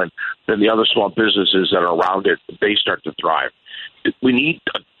people in, then the other small businesses that are around it, they start to thrive. We need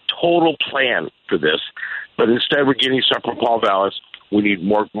a total plan for this, but instead we're getting stuff from Paul Vallis. We need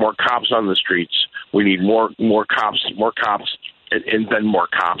more cops on the streets. We need more cops, and then more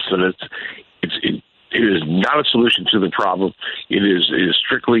cops. And it is not a solution to the problem. It is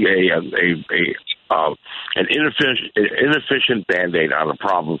strictly an inefficient Band-Aid on a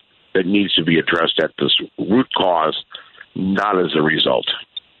problem that needs to be addressed at this root cause, not as a result.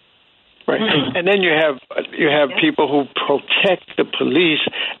 Right, and then you have people who protect the police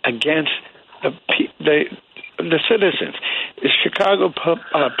against the citizens. The Chicago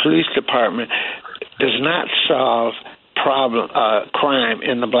Police Department does not solve crime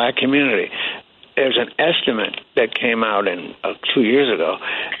in the black community. There's an estimate that came out 2 years ago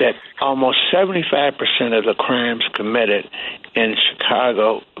that almost 75% of the crimes committed in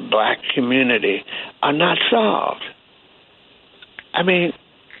Chicago black community are not solved. I mean,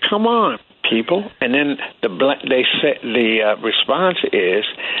 come on, people. And then the response is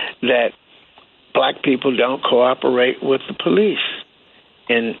that black people don't cooperate with the police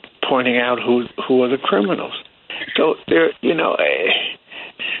in pointing out who are the criminals. So there,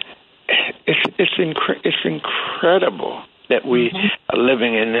 it's incredible that we are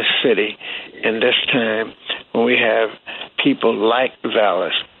living in this city in this time when we have people like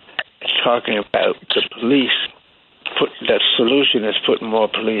Vallis talking about the police. The solution is putting more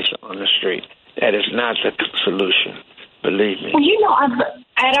police on the street. That is not the solution. Believe me. Well,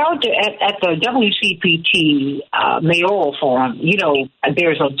 at the WCPT mayoral forum,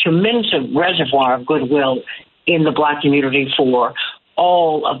 there's a tremendous reservoir of goodwill in the black community for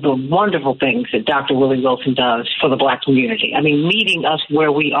all of the wonderful things that Dr. Willie Wilson does for the black community. I mean, meeting us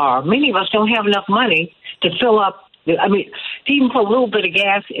where we are. Many of us don't have enough money to fill up, to even put a little bit of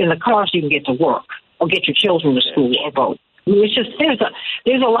gas in the car so you can get to work or get your children to school or both. I mean, it's just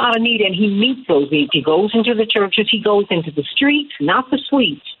there's a lot of need, and he meets those needs. He goes into the churches, he goes into the streets, not the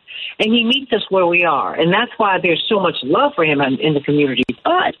suites, and he meets us where we are, and that's why there's so much love for him in the community.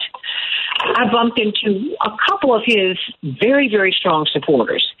 But I bumped into a couple of his very, very strong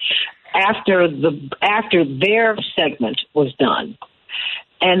supporters after their segment was done,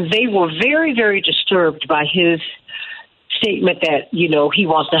 and they were very, very disturbed by his statement that, he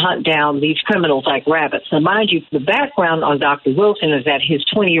wants to hunt down these criminals like rabbits. Now, mind you, the background on Dr. Wilson is that his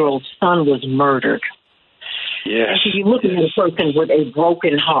 20-year-old son was murdered. Yes. And so you're looking at a person with a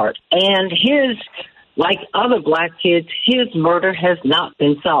broken heart. And like other black kids, his murder has not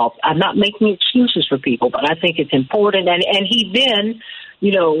been solved. I'm not making excuses for people, but I think it's important. And he then,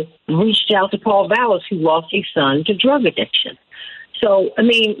 reached out to Paul Vallis, who lost a son to drug addiction. So, I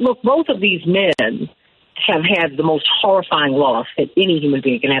mean, look, both of these men have had the most horrifying loss that any human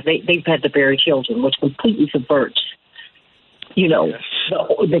being can have. They've had to bury children, which completely subverts,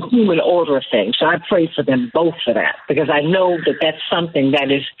 the human order of things. So I pray for them both for that, because I know that that's something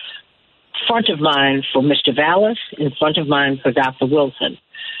that is front of mind for Mr. Vallis and front of mind for Dr. Wilson.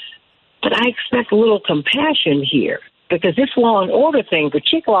 But I expect a little compassion here, because this law and order thing,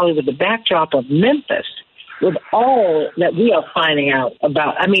 particularly with the backdrop of Memphis, with all that we are finding out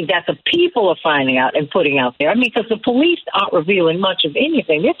about, that the people are finding out and putting out there. Because the police aren't revealing much of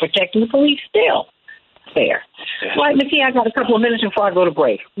anything. They're protecting the police still there. Right, McKee, I got a couple of minutes before I go to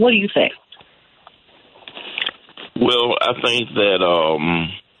break. What do you think? Well, I think that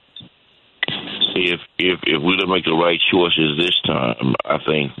if we don't make the right choices this time, I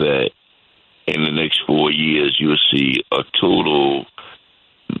think that in the next 4 years you'll see a total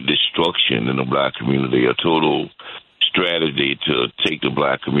destruction in the black community, a total strategy to take the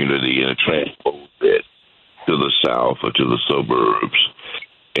black community and transpose it to the south or to the suburbs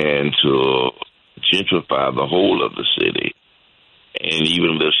and to gentrify the whole of the city. And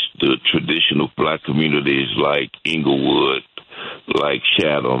even the traditional black communities like Inglewood, like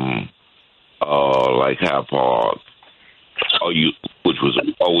Chatham, like Hyde Park, which was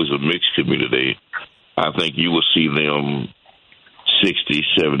always a mixed community, I think you will see them 60,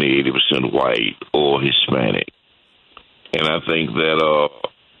 70, 80% white or Hispanic. And I think that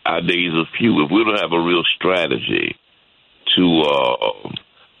our days are few. If we don't have a real strategy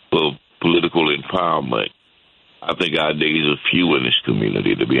for political empowerment, I think our days are few in this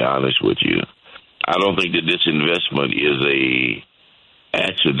community, to be honest with you. I don't think that this investment is a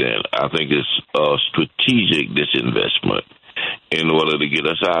accident. I think it's a strategic disinvestment in order to get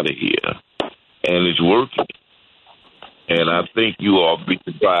us out of here. And it's working. And I think you all be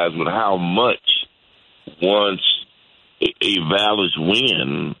surprised with how much once a Vallis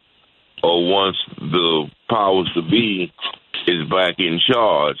win or once the powers to be is back in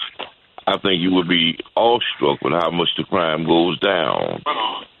charge, I think you would be awestruck with how much the crime goes down.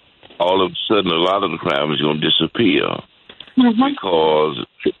 All of a sudden, a lot of the crime is going to disappear because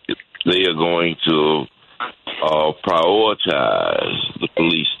they are going to prioritize the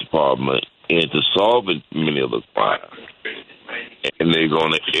police department into solving many of the crimes. And they're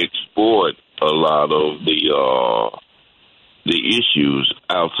going to export a lot of the issues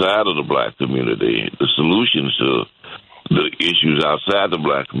outside of the black community, the solutions to the issues outside the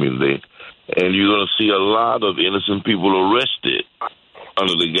black community. And you're going to see a lot of innocent people arrested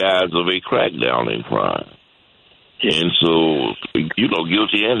under the guise of a crackdown in crime. And so,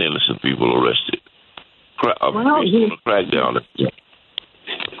 guilty and innocent people arrested. Crackdown.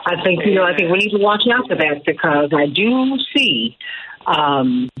 I think we need to watch out for that, because I do see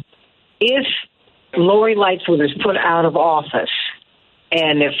if Lori Lightfoot is put out of office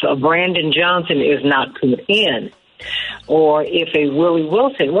and if Brandon Johnson is not put in, or if a Willie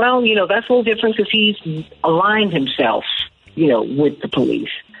Wilson, that's a little different because he's aligned himself, with the police.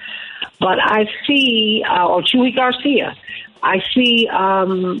 But I see, or Chuy Garcia, I see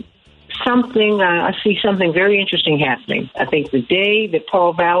something very interesting happening. I think the day that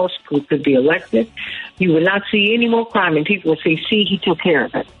Paul Vallis could be elected, you would not see any more crime, and people would say, see, he took care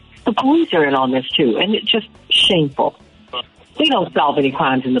of it. The police are in on this, too, and it's just shameful. They don't solve any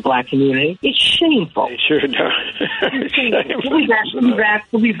crimes in the black community. It's shameful. They sure don't.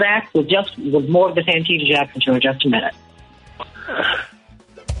 We'll be back with more of the Santita Jackson Show in just a minute.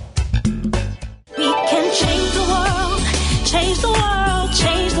 We can change the world, change the world,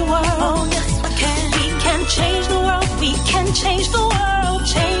 change the world. Oh, yes, we can. We can change the world, we can change the world,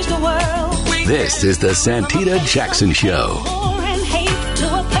 change the world. This is the Santita Jackson Show. War and hate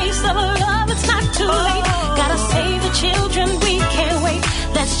to a place of love, it's not too late. Gotta save the children, we can't wait.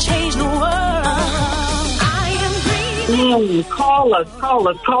 Let's change the world. I am breathing Call us on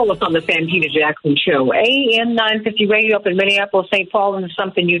the Santita Jackson Show. AM 950 Radio up in Minneapolis, St. Paul, and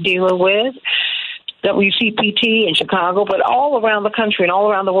something you're dealing with. WCPT in Chicago, but all around the country and all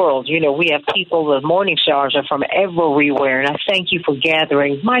around the world. You know, we have people, the Morning Stars are from everywhere, and I thank you for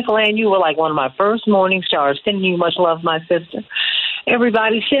gathering. Michael Ann, you were like one of my first Morning Stars. Sending you much love, my sister.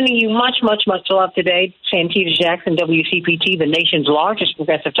 Everybody, sending you much, much, much love today. Santita Jackson, WCPT, the nation's largest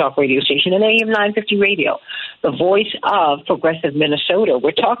progressive talk radio station, and AM 950 Radio, the voice of progressive Minnesota.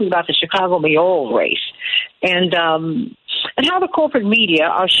 We're talking about the Chicago mayoral race and how the corporate media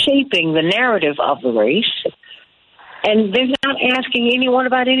are shaping the narrative of the race. And they're not asking anyone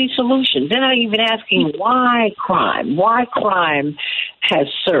about any solutions. They're not even asking why crime has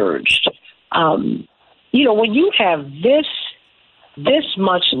surged. You know, when you have this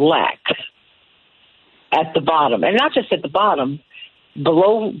much lack at the bottom, and not just at the bottom,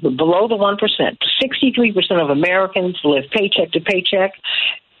 below the 1%, 63% of Americans live paycheck to paycheck,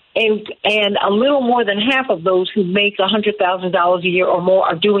 and a little more than half of those who make $100,000 a year or more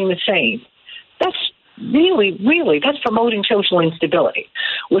are doing the same. That's really, that's promoting social instability,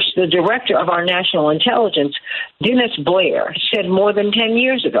 which the director of our national intelligence, Dennis Blair, said more than 10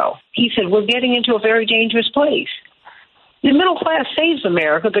 years ago. He said, we're getting into a very dangerous place. The middle class saves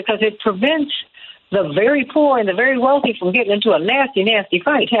America because it prevents the very poor and the very wealthy from getting into a nasty, nasty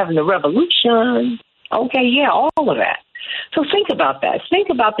fight, having the revolution. Okay, yeah, all of that. So think about that. Think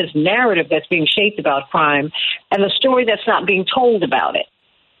about this narrative that's being shaped about crime and the story that's not being told about it.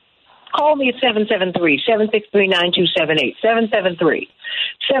 Call me at 773-763-9278,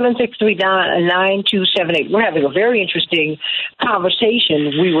 773-763-9278. We're having a very interesting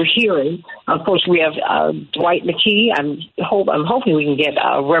conversation we were hearing. Of course, we have Dwight McKee. I'm hoping we can get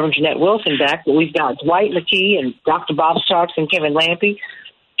Reverend Jeanette Wilson back, but we've got Dwight McKee and Dr. Bob Starks and Kevin Lampe.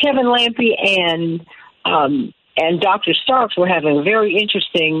 Kevin Lampe and Dr. Starks were having a very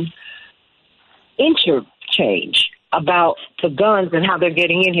interesting interchange about the guns and how they're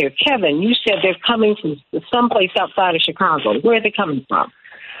getting in here. Kevin, you said they're coming from someplace outside of Chicago. Where are they coming from?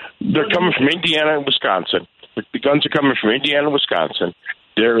 They're coming from Indiana and Wisconsin. The guns are coming from Indiana and Wisconsin.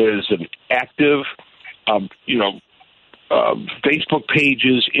 There is an active, Facebook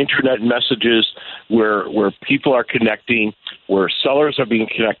pages, internet messages where people are connecting, where sellers are being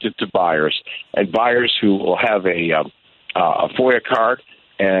connected to buyers, and buyers who will have a FOIA card,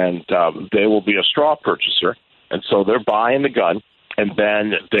 and they will be a straw purchaser. And so they're buying the gun, and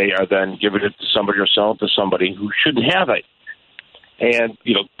then they are then giving it to somebody or selling it to somebody who shouldn't have it. And,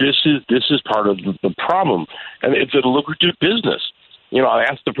 this is part of the problem. And it's a lucrative business. I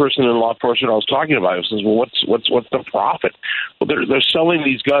asked the person in law enforcement I was talking about, I says, well, what's the profit? Well, they're selling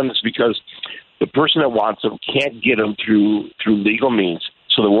these guns because the person that wants them can't get them through legal means.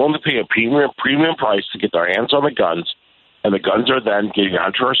 So they're willing to pay a premium price to get their hands on the guns. And the guns are then getting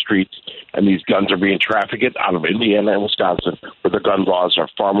onto our streets, and these guns are being trafficked out of Indiana and Wisconsin, where the gun laws are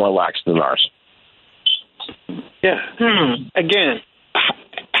far more lax than ours. Yeah. Again,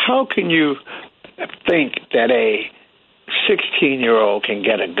 how can you think that a 16-year-old can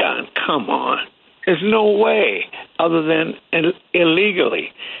get a gun? Come on. There's no way other than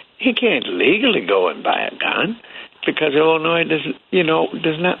illegally. He can't legally go and buy a gun because Illinois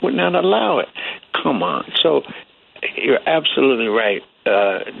would not allow it. Come on. So you're absolutely right.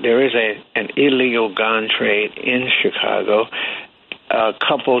 There is an illegal gun trade in Chicago,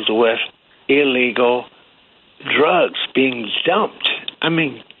 coupled with illegal drugs being dumped. I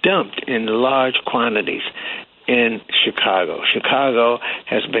mean, dumped in large quantities in Chicago. Chicago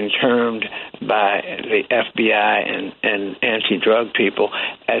has been termed by the FBI and anti-drug people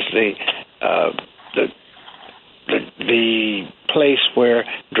as the place where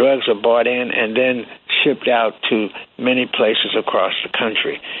drugs are bought in and then shipped out to many places across the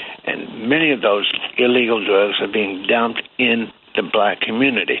country. And many of those illegal drugs are being dumped in the black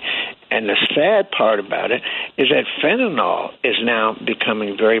community. And the sad part about it is that fentanyl is now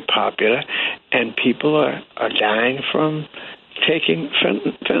becoming very popular, and people are dying from taking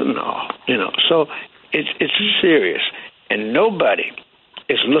fentanyl. So it's serious, and nobody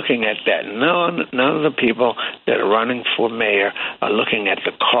is looking at that. None of the people that are running for mayor are looking at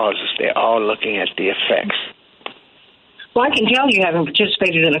the causes. They're all looking at the effects. Well, I can tell you, having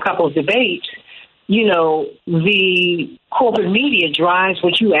participated in a couple of debates, the corporate media drives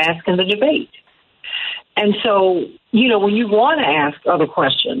what you ask in the debate. And so, when you want to ask other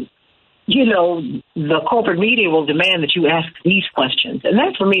questions, the corporate media will demand that you ask these questions. And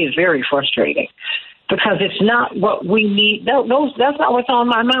that, for me, is very frustrating because it's not what we need. That's not what's on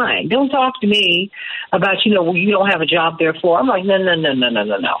my mind. Don't talk to me about, you don't have a job, therefore. I'm like, no.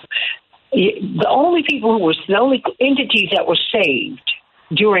 The only entities that were saved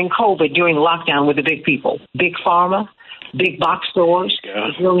during COVID, during lockdown, were the big people, big pharma, big box stores,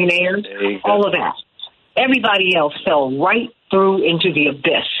 millionaires, all of that. Everybody else fell right through into the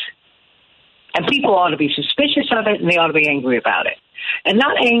abyss. And people ought to be suspicious of it, and they ought to be angry about it. And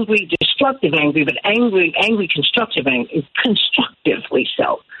not angry, destructive angry, but angry, constructively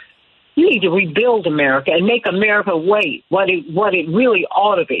so. You need to rebuild America and make America what it really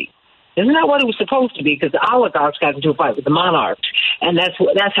ought to be. Isn't that what it was supposed to be? Because the oligarchs got into a fight with the monarchs, and that's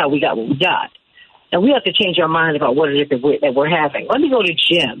how we got what we got. And we have to change our mind about what it is that we're having. Let me go to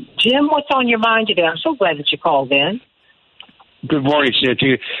Jim. Jim, what's on your mind today? I'm so glad that you called in. Good morning,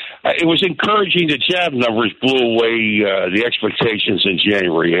 Santita. It was encouraging that job numbers blew away the expectations in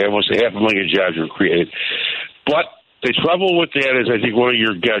January. Almost 500,000 jobs were created. But the trouble with that is, I think one of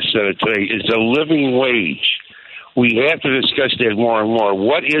your guests said it today, is the living wage. We have to discuss that more and more.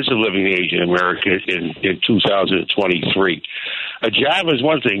 What is the living wage in America in 2023? A job is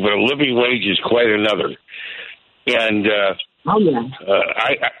one thing, but a living wage is quite another. And I don't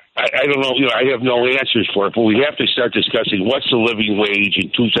know. I have no answers for it, but we have to start discussing what's the living wage in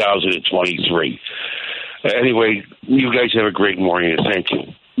 2023. Anyway, you guys have a great morning, and thank you.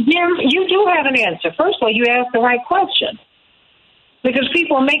 Jim, you do have an answer. First of all, you asked the right question. Because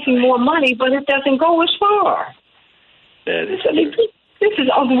people are making more money, but it doesn't go as far.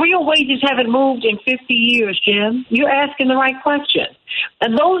 The real wages haven't moved in 50 years, Jim. You're asking the right question.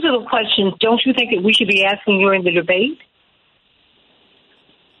 And those are the questions, don't you think, that we should be asking during the debate?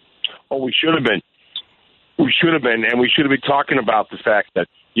 Oh, we should have been. We should have been, and we should have been talking about the fact that,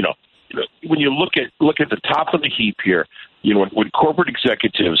 when you look at the top of the heap here, when corporate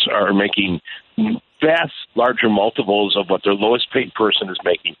executives are making vast, larger multiples of what their lowest paid person is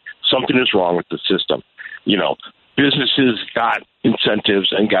making, something is wrong with the system. Businesses got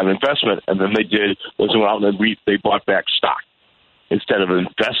incentives and got investment, and then they went out and they bought back stock. Instead of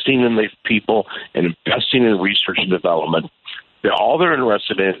investing in the people and investing in research and development, all they're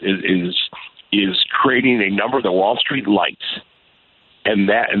interested in is creating a number of the Wall Street lights, and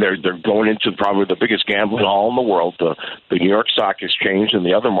they're going into probably the biggest gambling hall in the world, the New York Stock Exchange and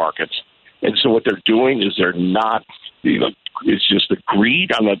the other markets. And so what they're doing is they're not, it's just the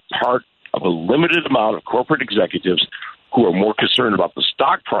greed on the part of a limited amount of corporate executives who are more concerned about the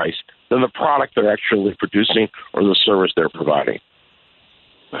stock price than the product they're actually producing or the service they're providing.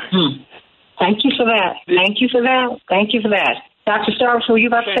 Thank you for that. Dr. Starks, were you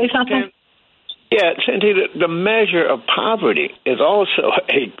about to say something? Yeah, Santita, the measure of poverty is also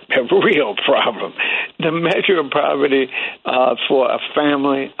a real problem. The measure of poverty for a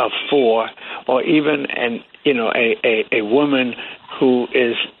family of four, or even a woman who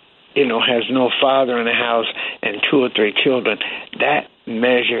is has no father in the house and 2 or 3 children, that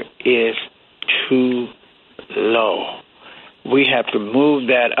measure is too low. We have to move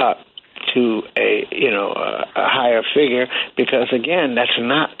that up to a higher figure, because again, that's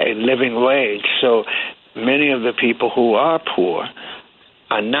not a living wage. So many of the people who are poor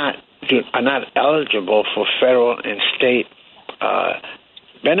are not eligible for federal and state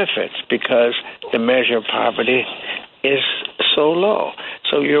benefits, because the measure of poverty is so low.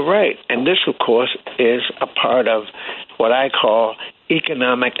 So you're right, and this, of course, is a part of what I call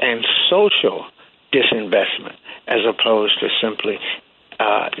economic and social disinvestment, as opposed to simply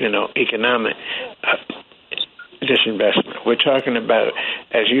economic disinvestment. We're talking about,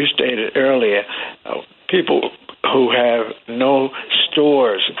 as you stated earlier, people who have no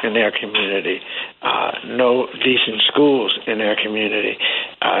stores in their community, no decent schools in their community,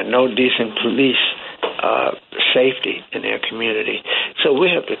 no decent police safety in their community. So we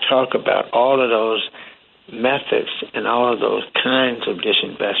have to talk about all of those methods and all of those kinds of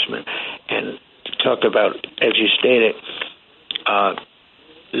disinvestment, and talk about, as you stated,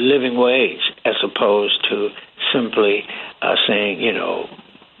 living wage, as opposed to simply saying,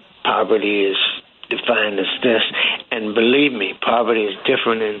 poverty is defined as this. And believe me, poverty is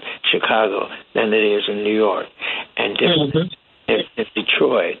different in Chicago than it is in New York, and different in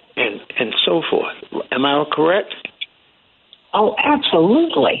Detroit, and so forth. Am I correct? Oh,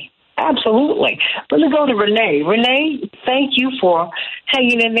 absolutely. Absolutely. Let me go to Renee. Renee, thank you for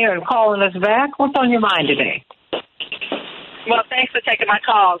hanging in there and calling us back. What's on your mind today? Well, thanks for taking my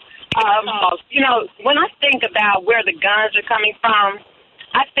call. When I think about where the guns are coming from,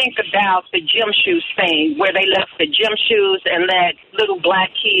 I think about the gym shoes thing, where they left the gym shoes and let little black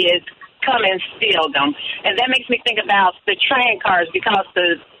kids come and steal them. And that makes me think about the train cars, because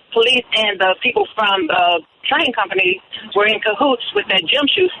the police and the people from the train company were in cahoots with that gym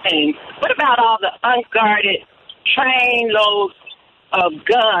shoes thing. What about all the unguarded train loads of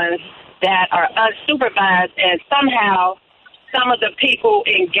guns that are unsupervised, and somehow some of the people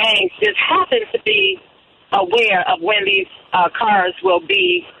in gangs just happen to be aware of when these cars will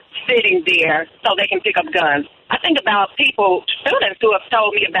be sitting there so they can pick up guns. I think about students who have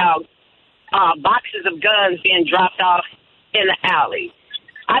told me about boxes of guns being dropped off in the alley.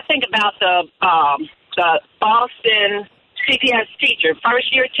 I think about the Boston CPS teacher,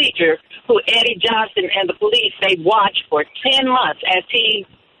 first-year teacher, who Eddie Johnson and the police, they watched for 10 months as he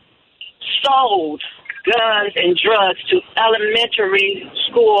sold guns and drugs to elementary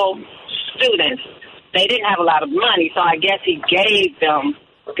school students. They didn't have a lot of money, so I guess he gave them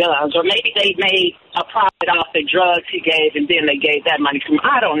guns, or maybe they made a profit off the drugs he gave, and then they gave that money to him.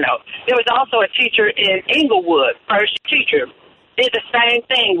 I don't know. There was also a teacher in Inglewood, first teacher, did the same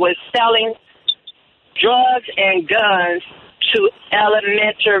thing, was selling drugs and guns to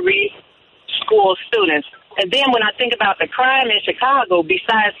elementary school students. And then when I think about the crime in Chicago,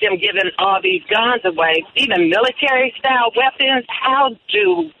 besides them giving all these guns away, even military-style weapons, how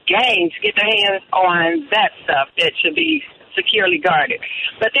do gangs get their hands on that stuff that should be securely guarded?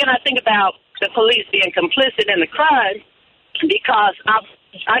 But then I think about the police being complicit in the crime, because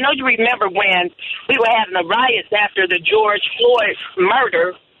I know you remember when we were having the riots after the George Floyd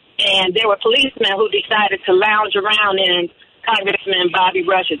murder, and there were policemen who decided to lounge around in Congressman Bobby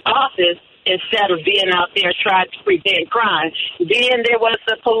Rush's office instead of being out there trying to prevent crime. Then there was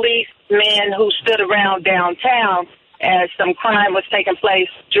the policeman who stood around downtown as some crime was taking place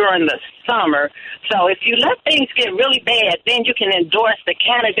during the summer. So if you let things get really bad, then you can endorse the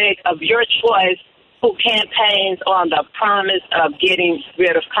candidate of your choice who campaigns on the promise of getting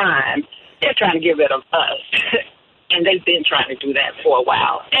rid of crime. They're trying to get rid of us. And they've been trying to do that for a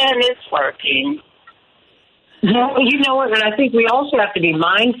while. And it's working. Well, you know what? And I think we also have to be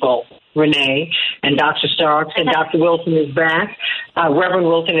mindful, Renee and Dr. Starks, and Dr. Wilson is back. Reverend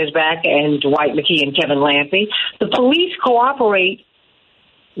Wilson is back, and Dwight McKee and Kevin Lampy. The police cooperate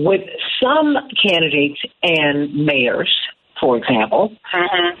with some candidates and mayors, for example,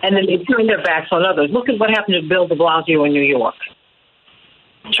 and then they turn their backs on others. Look at what happened to Bill de Blasio in New York.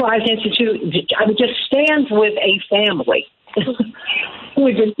 Tries just stands with a family who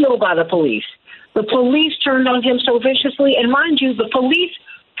had been killed by the police. The police turned on him so viciously, and mind you, the police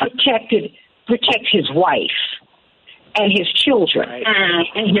protect his wife and his children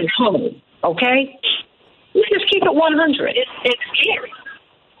and his home. Okay, you just keep it 100. It's scary.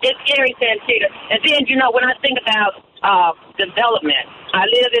 It's scary, Santita. And then when I think about development, I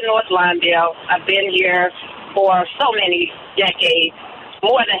live in North Lawndale. I've been here for so many decades,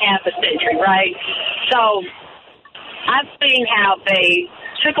 more than half a century, right? So I've seen how they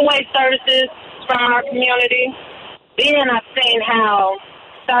took away services from our community. Then I've seen how,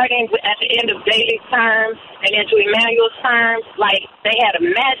 starting at the end of Daley's term and into Emmanuel's term, like they had a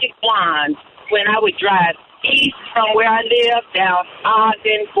magic wand when I would drive east from where I live, down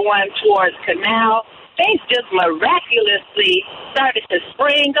Ogden, going towards Canal. Things just miraculously started to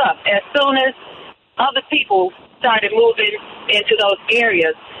spring up as soon as other people started moving into those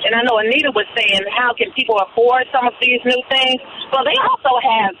areas. And I know Anita was saying, how can people afford some of these new things? Well, they also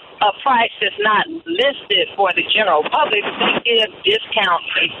have a price that's not listed for the general public. They give discounts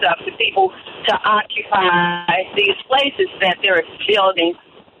and stuff to people to occupy these places that they're building.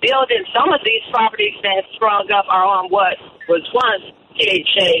 Some of these properties that have sprung up are on what was once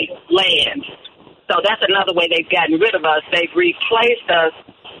PHA land. So that's another way they've gotten rid of us. They've replaced us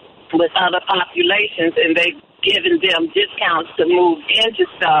with other populations, and they've given them discounts to move into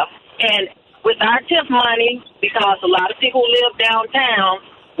stuff. And with our TIF money, because a lot of people live downtown,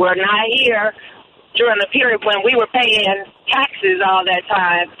 were not here during the period when we were paying taxes all that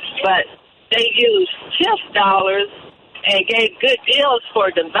time, but they used TIF dollars and gave good deals for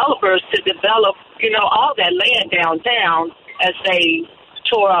developers to develop, all that land downtown as they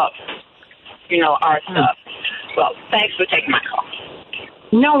tore up, our stuff. Well, thanks for taking my call.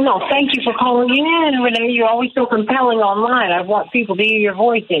 No, thank you for calling in, Renee. You're always so compelling online. I want people to hear your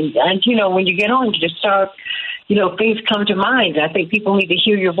voice. And when you get on, you just start, things come to mind. I think people need to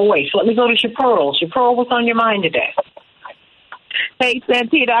hear your voice. Let me go to Chaparral. Chaparral, what's on your mind today? Hey,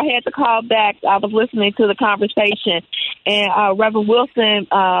 Santita, I had to call back. I was listening to the conversation, and Reverend Wilson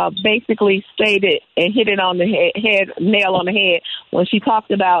basically stated and hit it on the nail on the head when she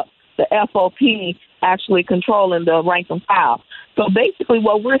talked about the FOP actually controlling the rank and file. So basically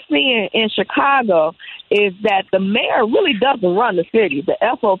what we're seeing in Chicago is that the mayor really doesn't run the city. The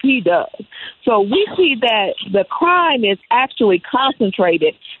FOP does. So we see that the crime is actually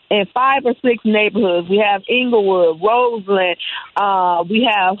concentrated in 5 or 6 neighborhoods. We have Inglewood, Roseland, we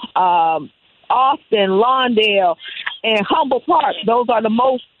have Austin, Lawndale, and Humboldt Park. Those are the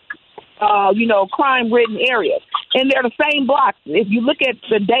most crime-ridden areas. And they're the same blocks. If you look at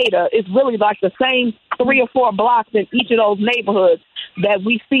the data, it's really like the same 3 or 4 blocks in each of those neighborhoods that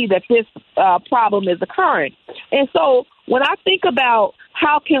we see that this problem is occurring. And so when I think about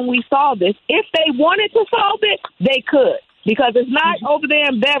how can we solve this, if they wanted to solve it, they could. Because it's not over there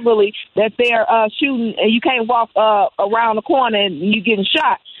in Beverly that they're shooting and you can't walk around the corner and you're getting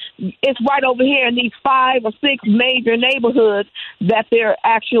shot. It's right over here in these 5 or 6 major neighborhoods that they're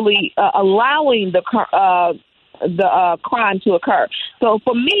actually allowing the crime to occur. So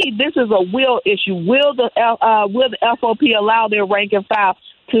for me, this is a will issue. Will the FOP allow their rank and file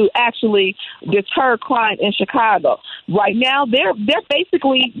to actually deter crime in Chicago? Right now, they're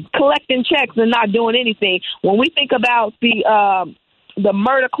basically collecting checks and not doing anything. When we think about the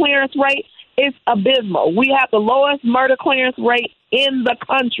murder clearance rate, it's abysmal. We have the lowest murder clearance rate in the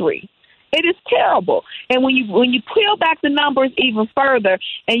country. It is terrible. And when you peel back the numbers even further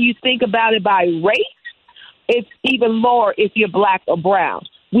and you think about it by race, it's even lower if you're black or brown.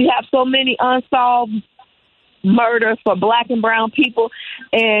 We have so many unsolved murders for black and brown people,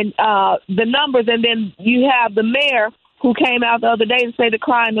 and the numbers. And then you have the mayor who came out the other day to say the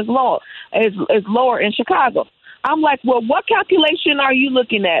crime is lower in Chicago. I'm like, well, what calculation are you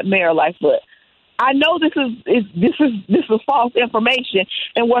looking at, Mayor Lightfoot? I know this is false information,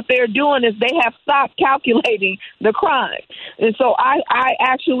 and what they're doing is they have stopped calculating the crime. And so I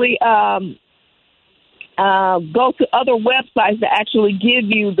actually go to other websites that actually give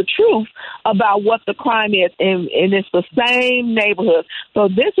you the truth about what the crime is, and it's the same neighborhood. So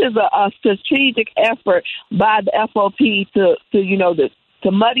this is a strategic effort by the FOP to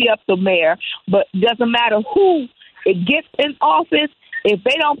muddy up the mayor, but doesn't matter who it gets in office. If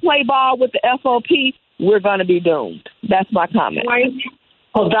they don't play ball with the FOP, we're going to be doomed. That's my comment.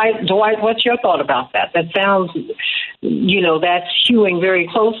 Well, Dwight, what's your thought about that? That sounds, that's hewing very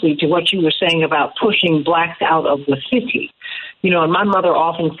closely to what you were saying about pushing blacks out of the city. And my mother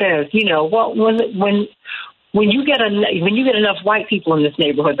often says, when you get enough white people in this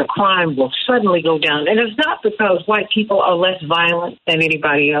neighborhood, the crime will suddenly go down. And it's not because white people are less violent than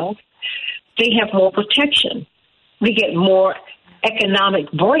anybody else. They have more protection. They get more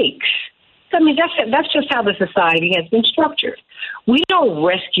economic breaks. I mean, that's just how the society has been structured. We don't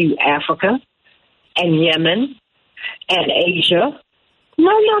rescue Africa and Yemen and Asia.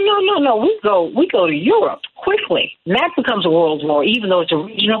 No. We go to Europe quickly. And that becomes a world war, even though it's a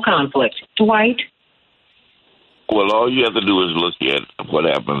regional conflict. Dwight? Well, all you have to do is look at what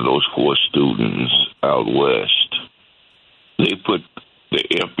happened to those 4 students out west. They put the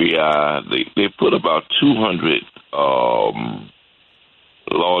FBI, they put about 200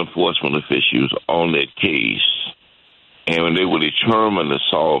 law enforcement officials on that case, and they were determined to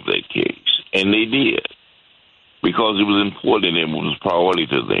solve that case. And they did, because it was important and it was a priority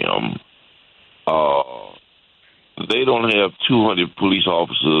to them. They don't have 200 police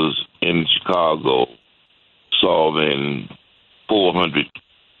officers in Chicago solving 400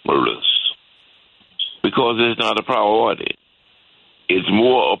 murders, because it's not a priority. It's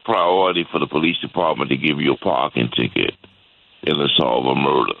more a priority for the police department to give you a parking ticket than to solve a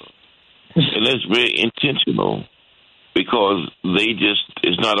murder. And that's very intentional, because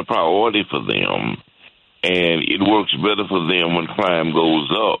it's not a priority for them. And it works better for them when crime goes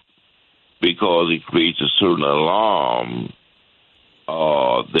up, because it creates a certain alarm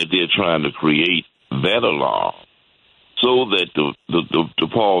that they're trying to create, that alarm, so that the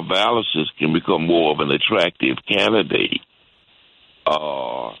Paul Vallises can become more of an attractive candidate.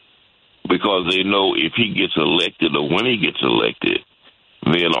 Because they know if he gets elected, or when he gets elected,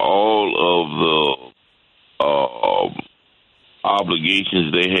 then all of the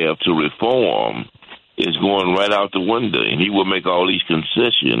obligations they have to reform is going right out the window, and he will make all these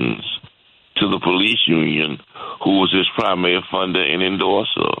concessions to the police union, who was his primary funder and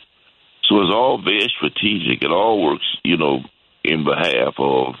endorser. So it's all very strategic. It all works, in behalf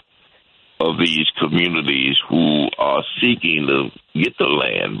of these communities who are seeking to get the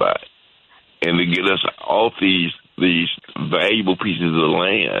land back and to get us off these valuable pieces of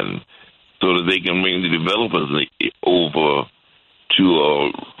land, so that they can bring the developers over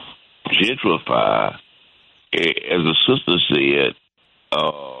to gentrify, as the sister said,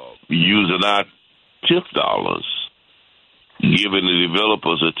 using our TIF dollars, giving the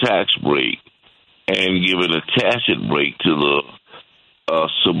developers a tax break and giving a tacit break to the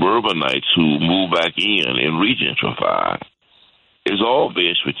suburbanites who move back in and regentrify. It's all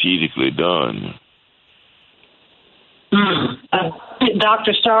very strategically done.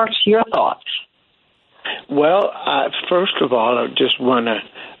 Dr. Starks, your thoughts? Well, first of all, I just want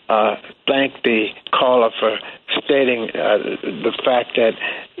to thank the caller for stating the fact that,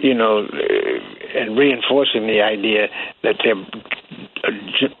 and reinforcing the idea that they're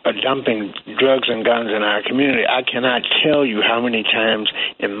dumping drugs and guns in our community. I cannot tell you how many times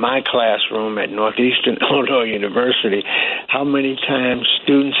in my classroom at Northeastern Illinois University, how many times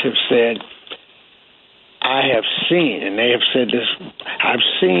students have said, I have seen, and they have said this, I've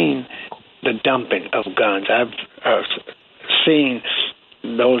seen the dumping of guns. I've seen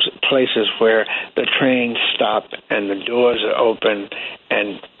those places where the trains stop and the doors are open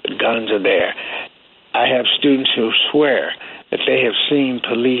and guns are there. I have students who swear that they have seen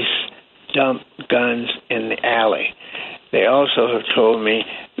police dump guns in the alley. They also have told me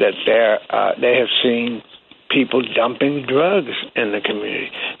that they have seen people dumping drugs in the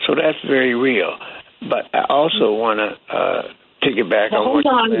community. So that's very real. But I also want to piggyback on what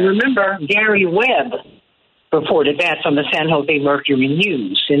you said. Remember, Gary Webb reported that from the San Jose Mercury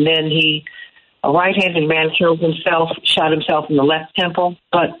News. And then a right-handed man killed himself, shot himself in the left temple.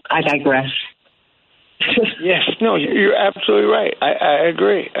 But I digress. Yes, no, you're absolutely right. I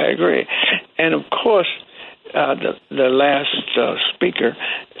agree. And, of course, the last speaker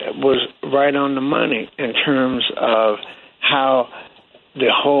was right on the money in terms of how the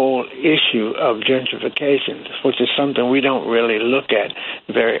whole issue of gentrification, which is something we don't really look at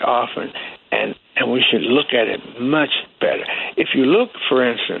very often, and we should look at it much better. If you look, for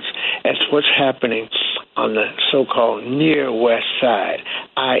instance, at what's happening on the so-called near west side,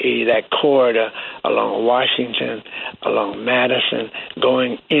 i.e. that corridor along Washington, along Madison,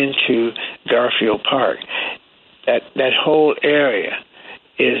 going into Garfield Park, that whole area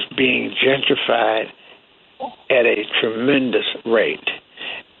is being gentrified at a tremendous rate.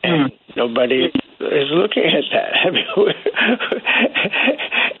 And nobody is looking at that.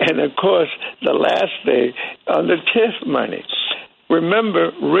 And, of course, the last thing, on the TIF money,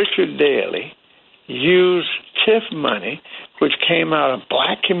 remember Richard Daley used TIF money, which came out of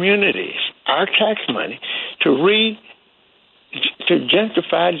black communities, our tax money, to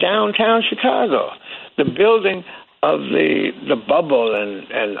gentrify downtown Chicago. The building of the bubble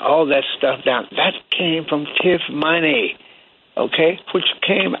and all that stuff down, that came from TIF money, okay, which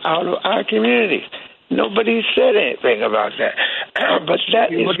came out of our communities. Nobody said anything about that, but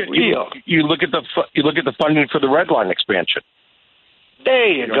that is real. You look at the funding for the Red Line expansion. There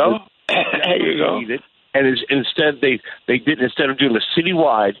you go. There you go. And instead of doing the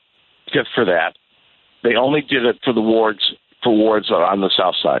citywide TIF for that, they only did it for the wards on the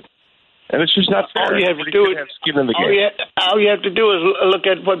south side. And it's just not fair. All you have to do is skin in the game. All you have to do is look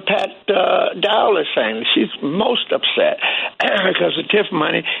at what Pat Dowell is saying. She's most upset because the TIF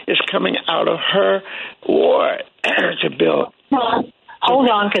money is coming out of her ward to build. Hold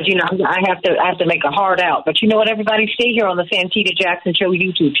on, because I have to make a hard out. But you know what, everybody, stay here on the Santita Jackson Show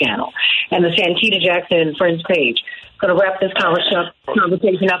YouTube channel and the Santita Jackson and Friends page. Going to wrap this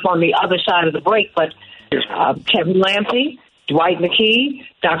conversation up on the other side of the break. But Kevin Lamptey, Dwight McKee,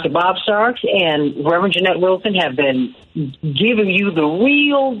 Dr. Bob Starks, and Reverend Jeanette Wilson have been giving you the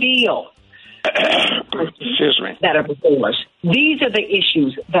real deal that are before us. These are the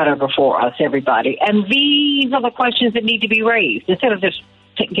issues that are before us, everybody. And these are the questions that need to be raised. Instead of just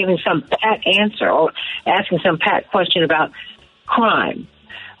giving some pat answer or asking some pat question about crime.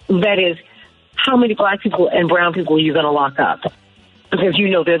 That is, how many black people and brown people are you going to lock up? Because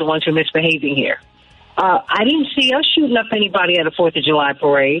they're the ones who are misbehaving here. I didn't see us shooting up anybody at a 4th of July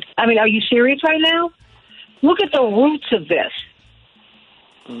parade. I mean, are you serious right now? Look at the roots of this.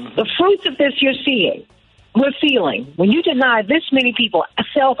 The fruits of this we're feeling. When you deny this many people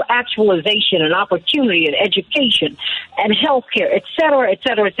self-actualization and opportunity and education and health care, et cetera, et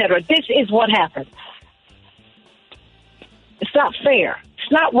cetera, et cetera, this is what happens. It's not fair.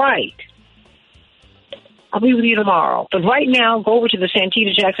 It's not right. I'll be with you tomorrow. But right now, go over to the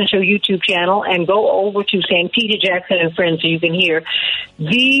Santita Jackson Show YouTube channel and go over to Santita Jackson and Friends so you can hear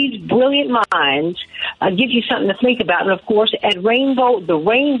these brilliant minds give you something to think about. And, of course, at the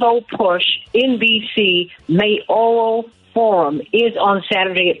Rainbow Push NBC Mayoral Forum is on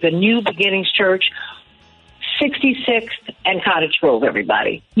Saturday at the New Beginnings Church, 66th and Cottage Grove,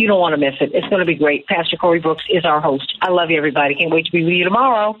 everybody. You don't want to miss it. It's going to be great. Pastor Corey Brooks is our host. I love you, everybody. Can't wait to be with you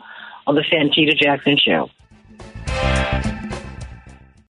tomorrow on the Santita Jackson Show.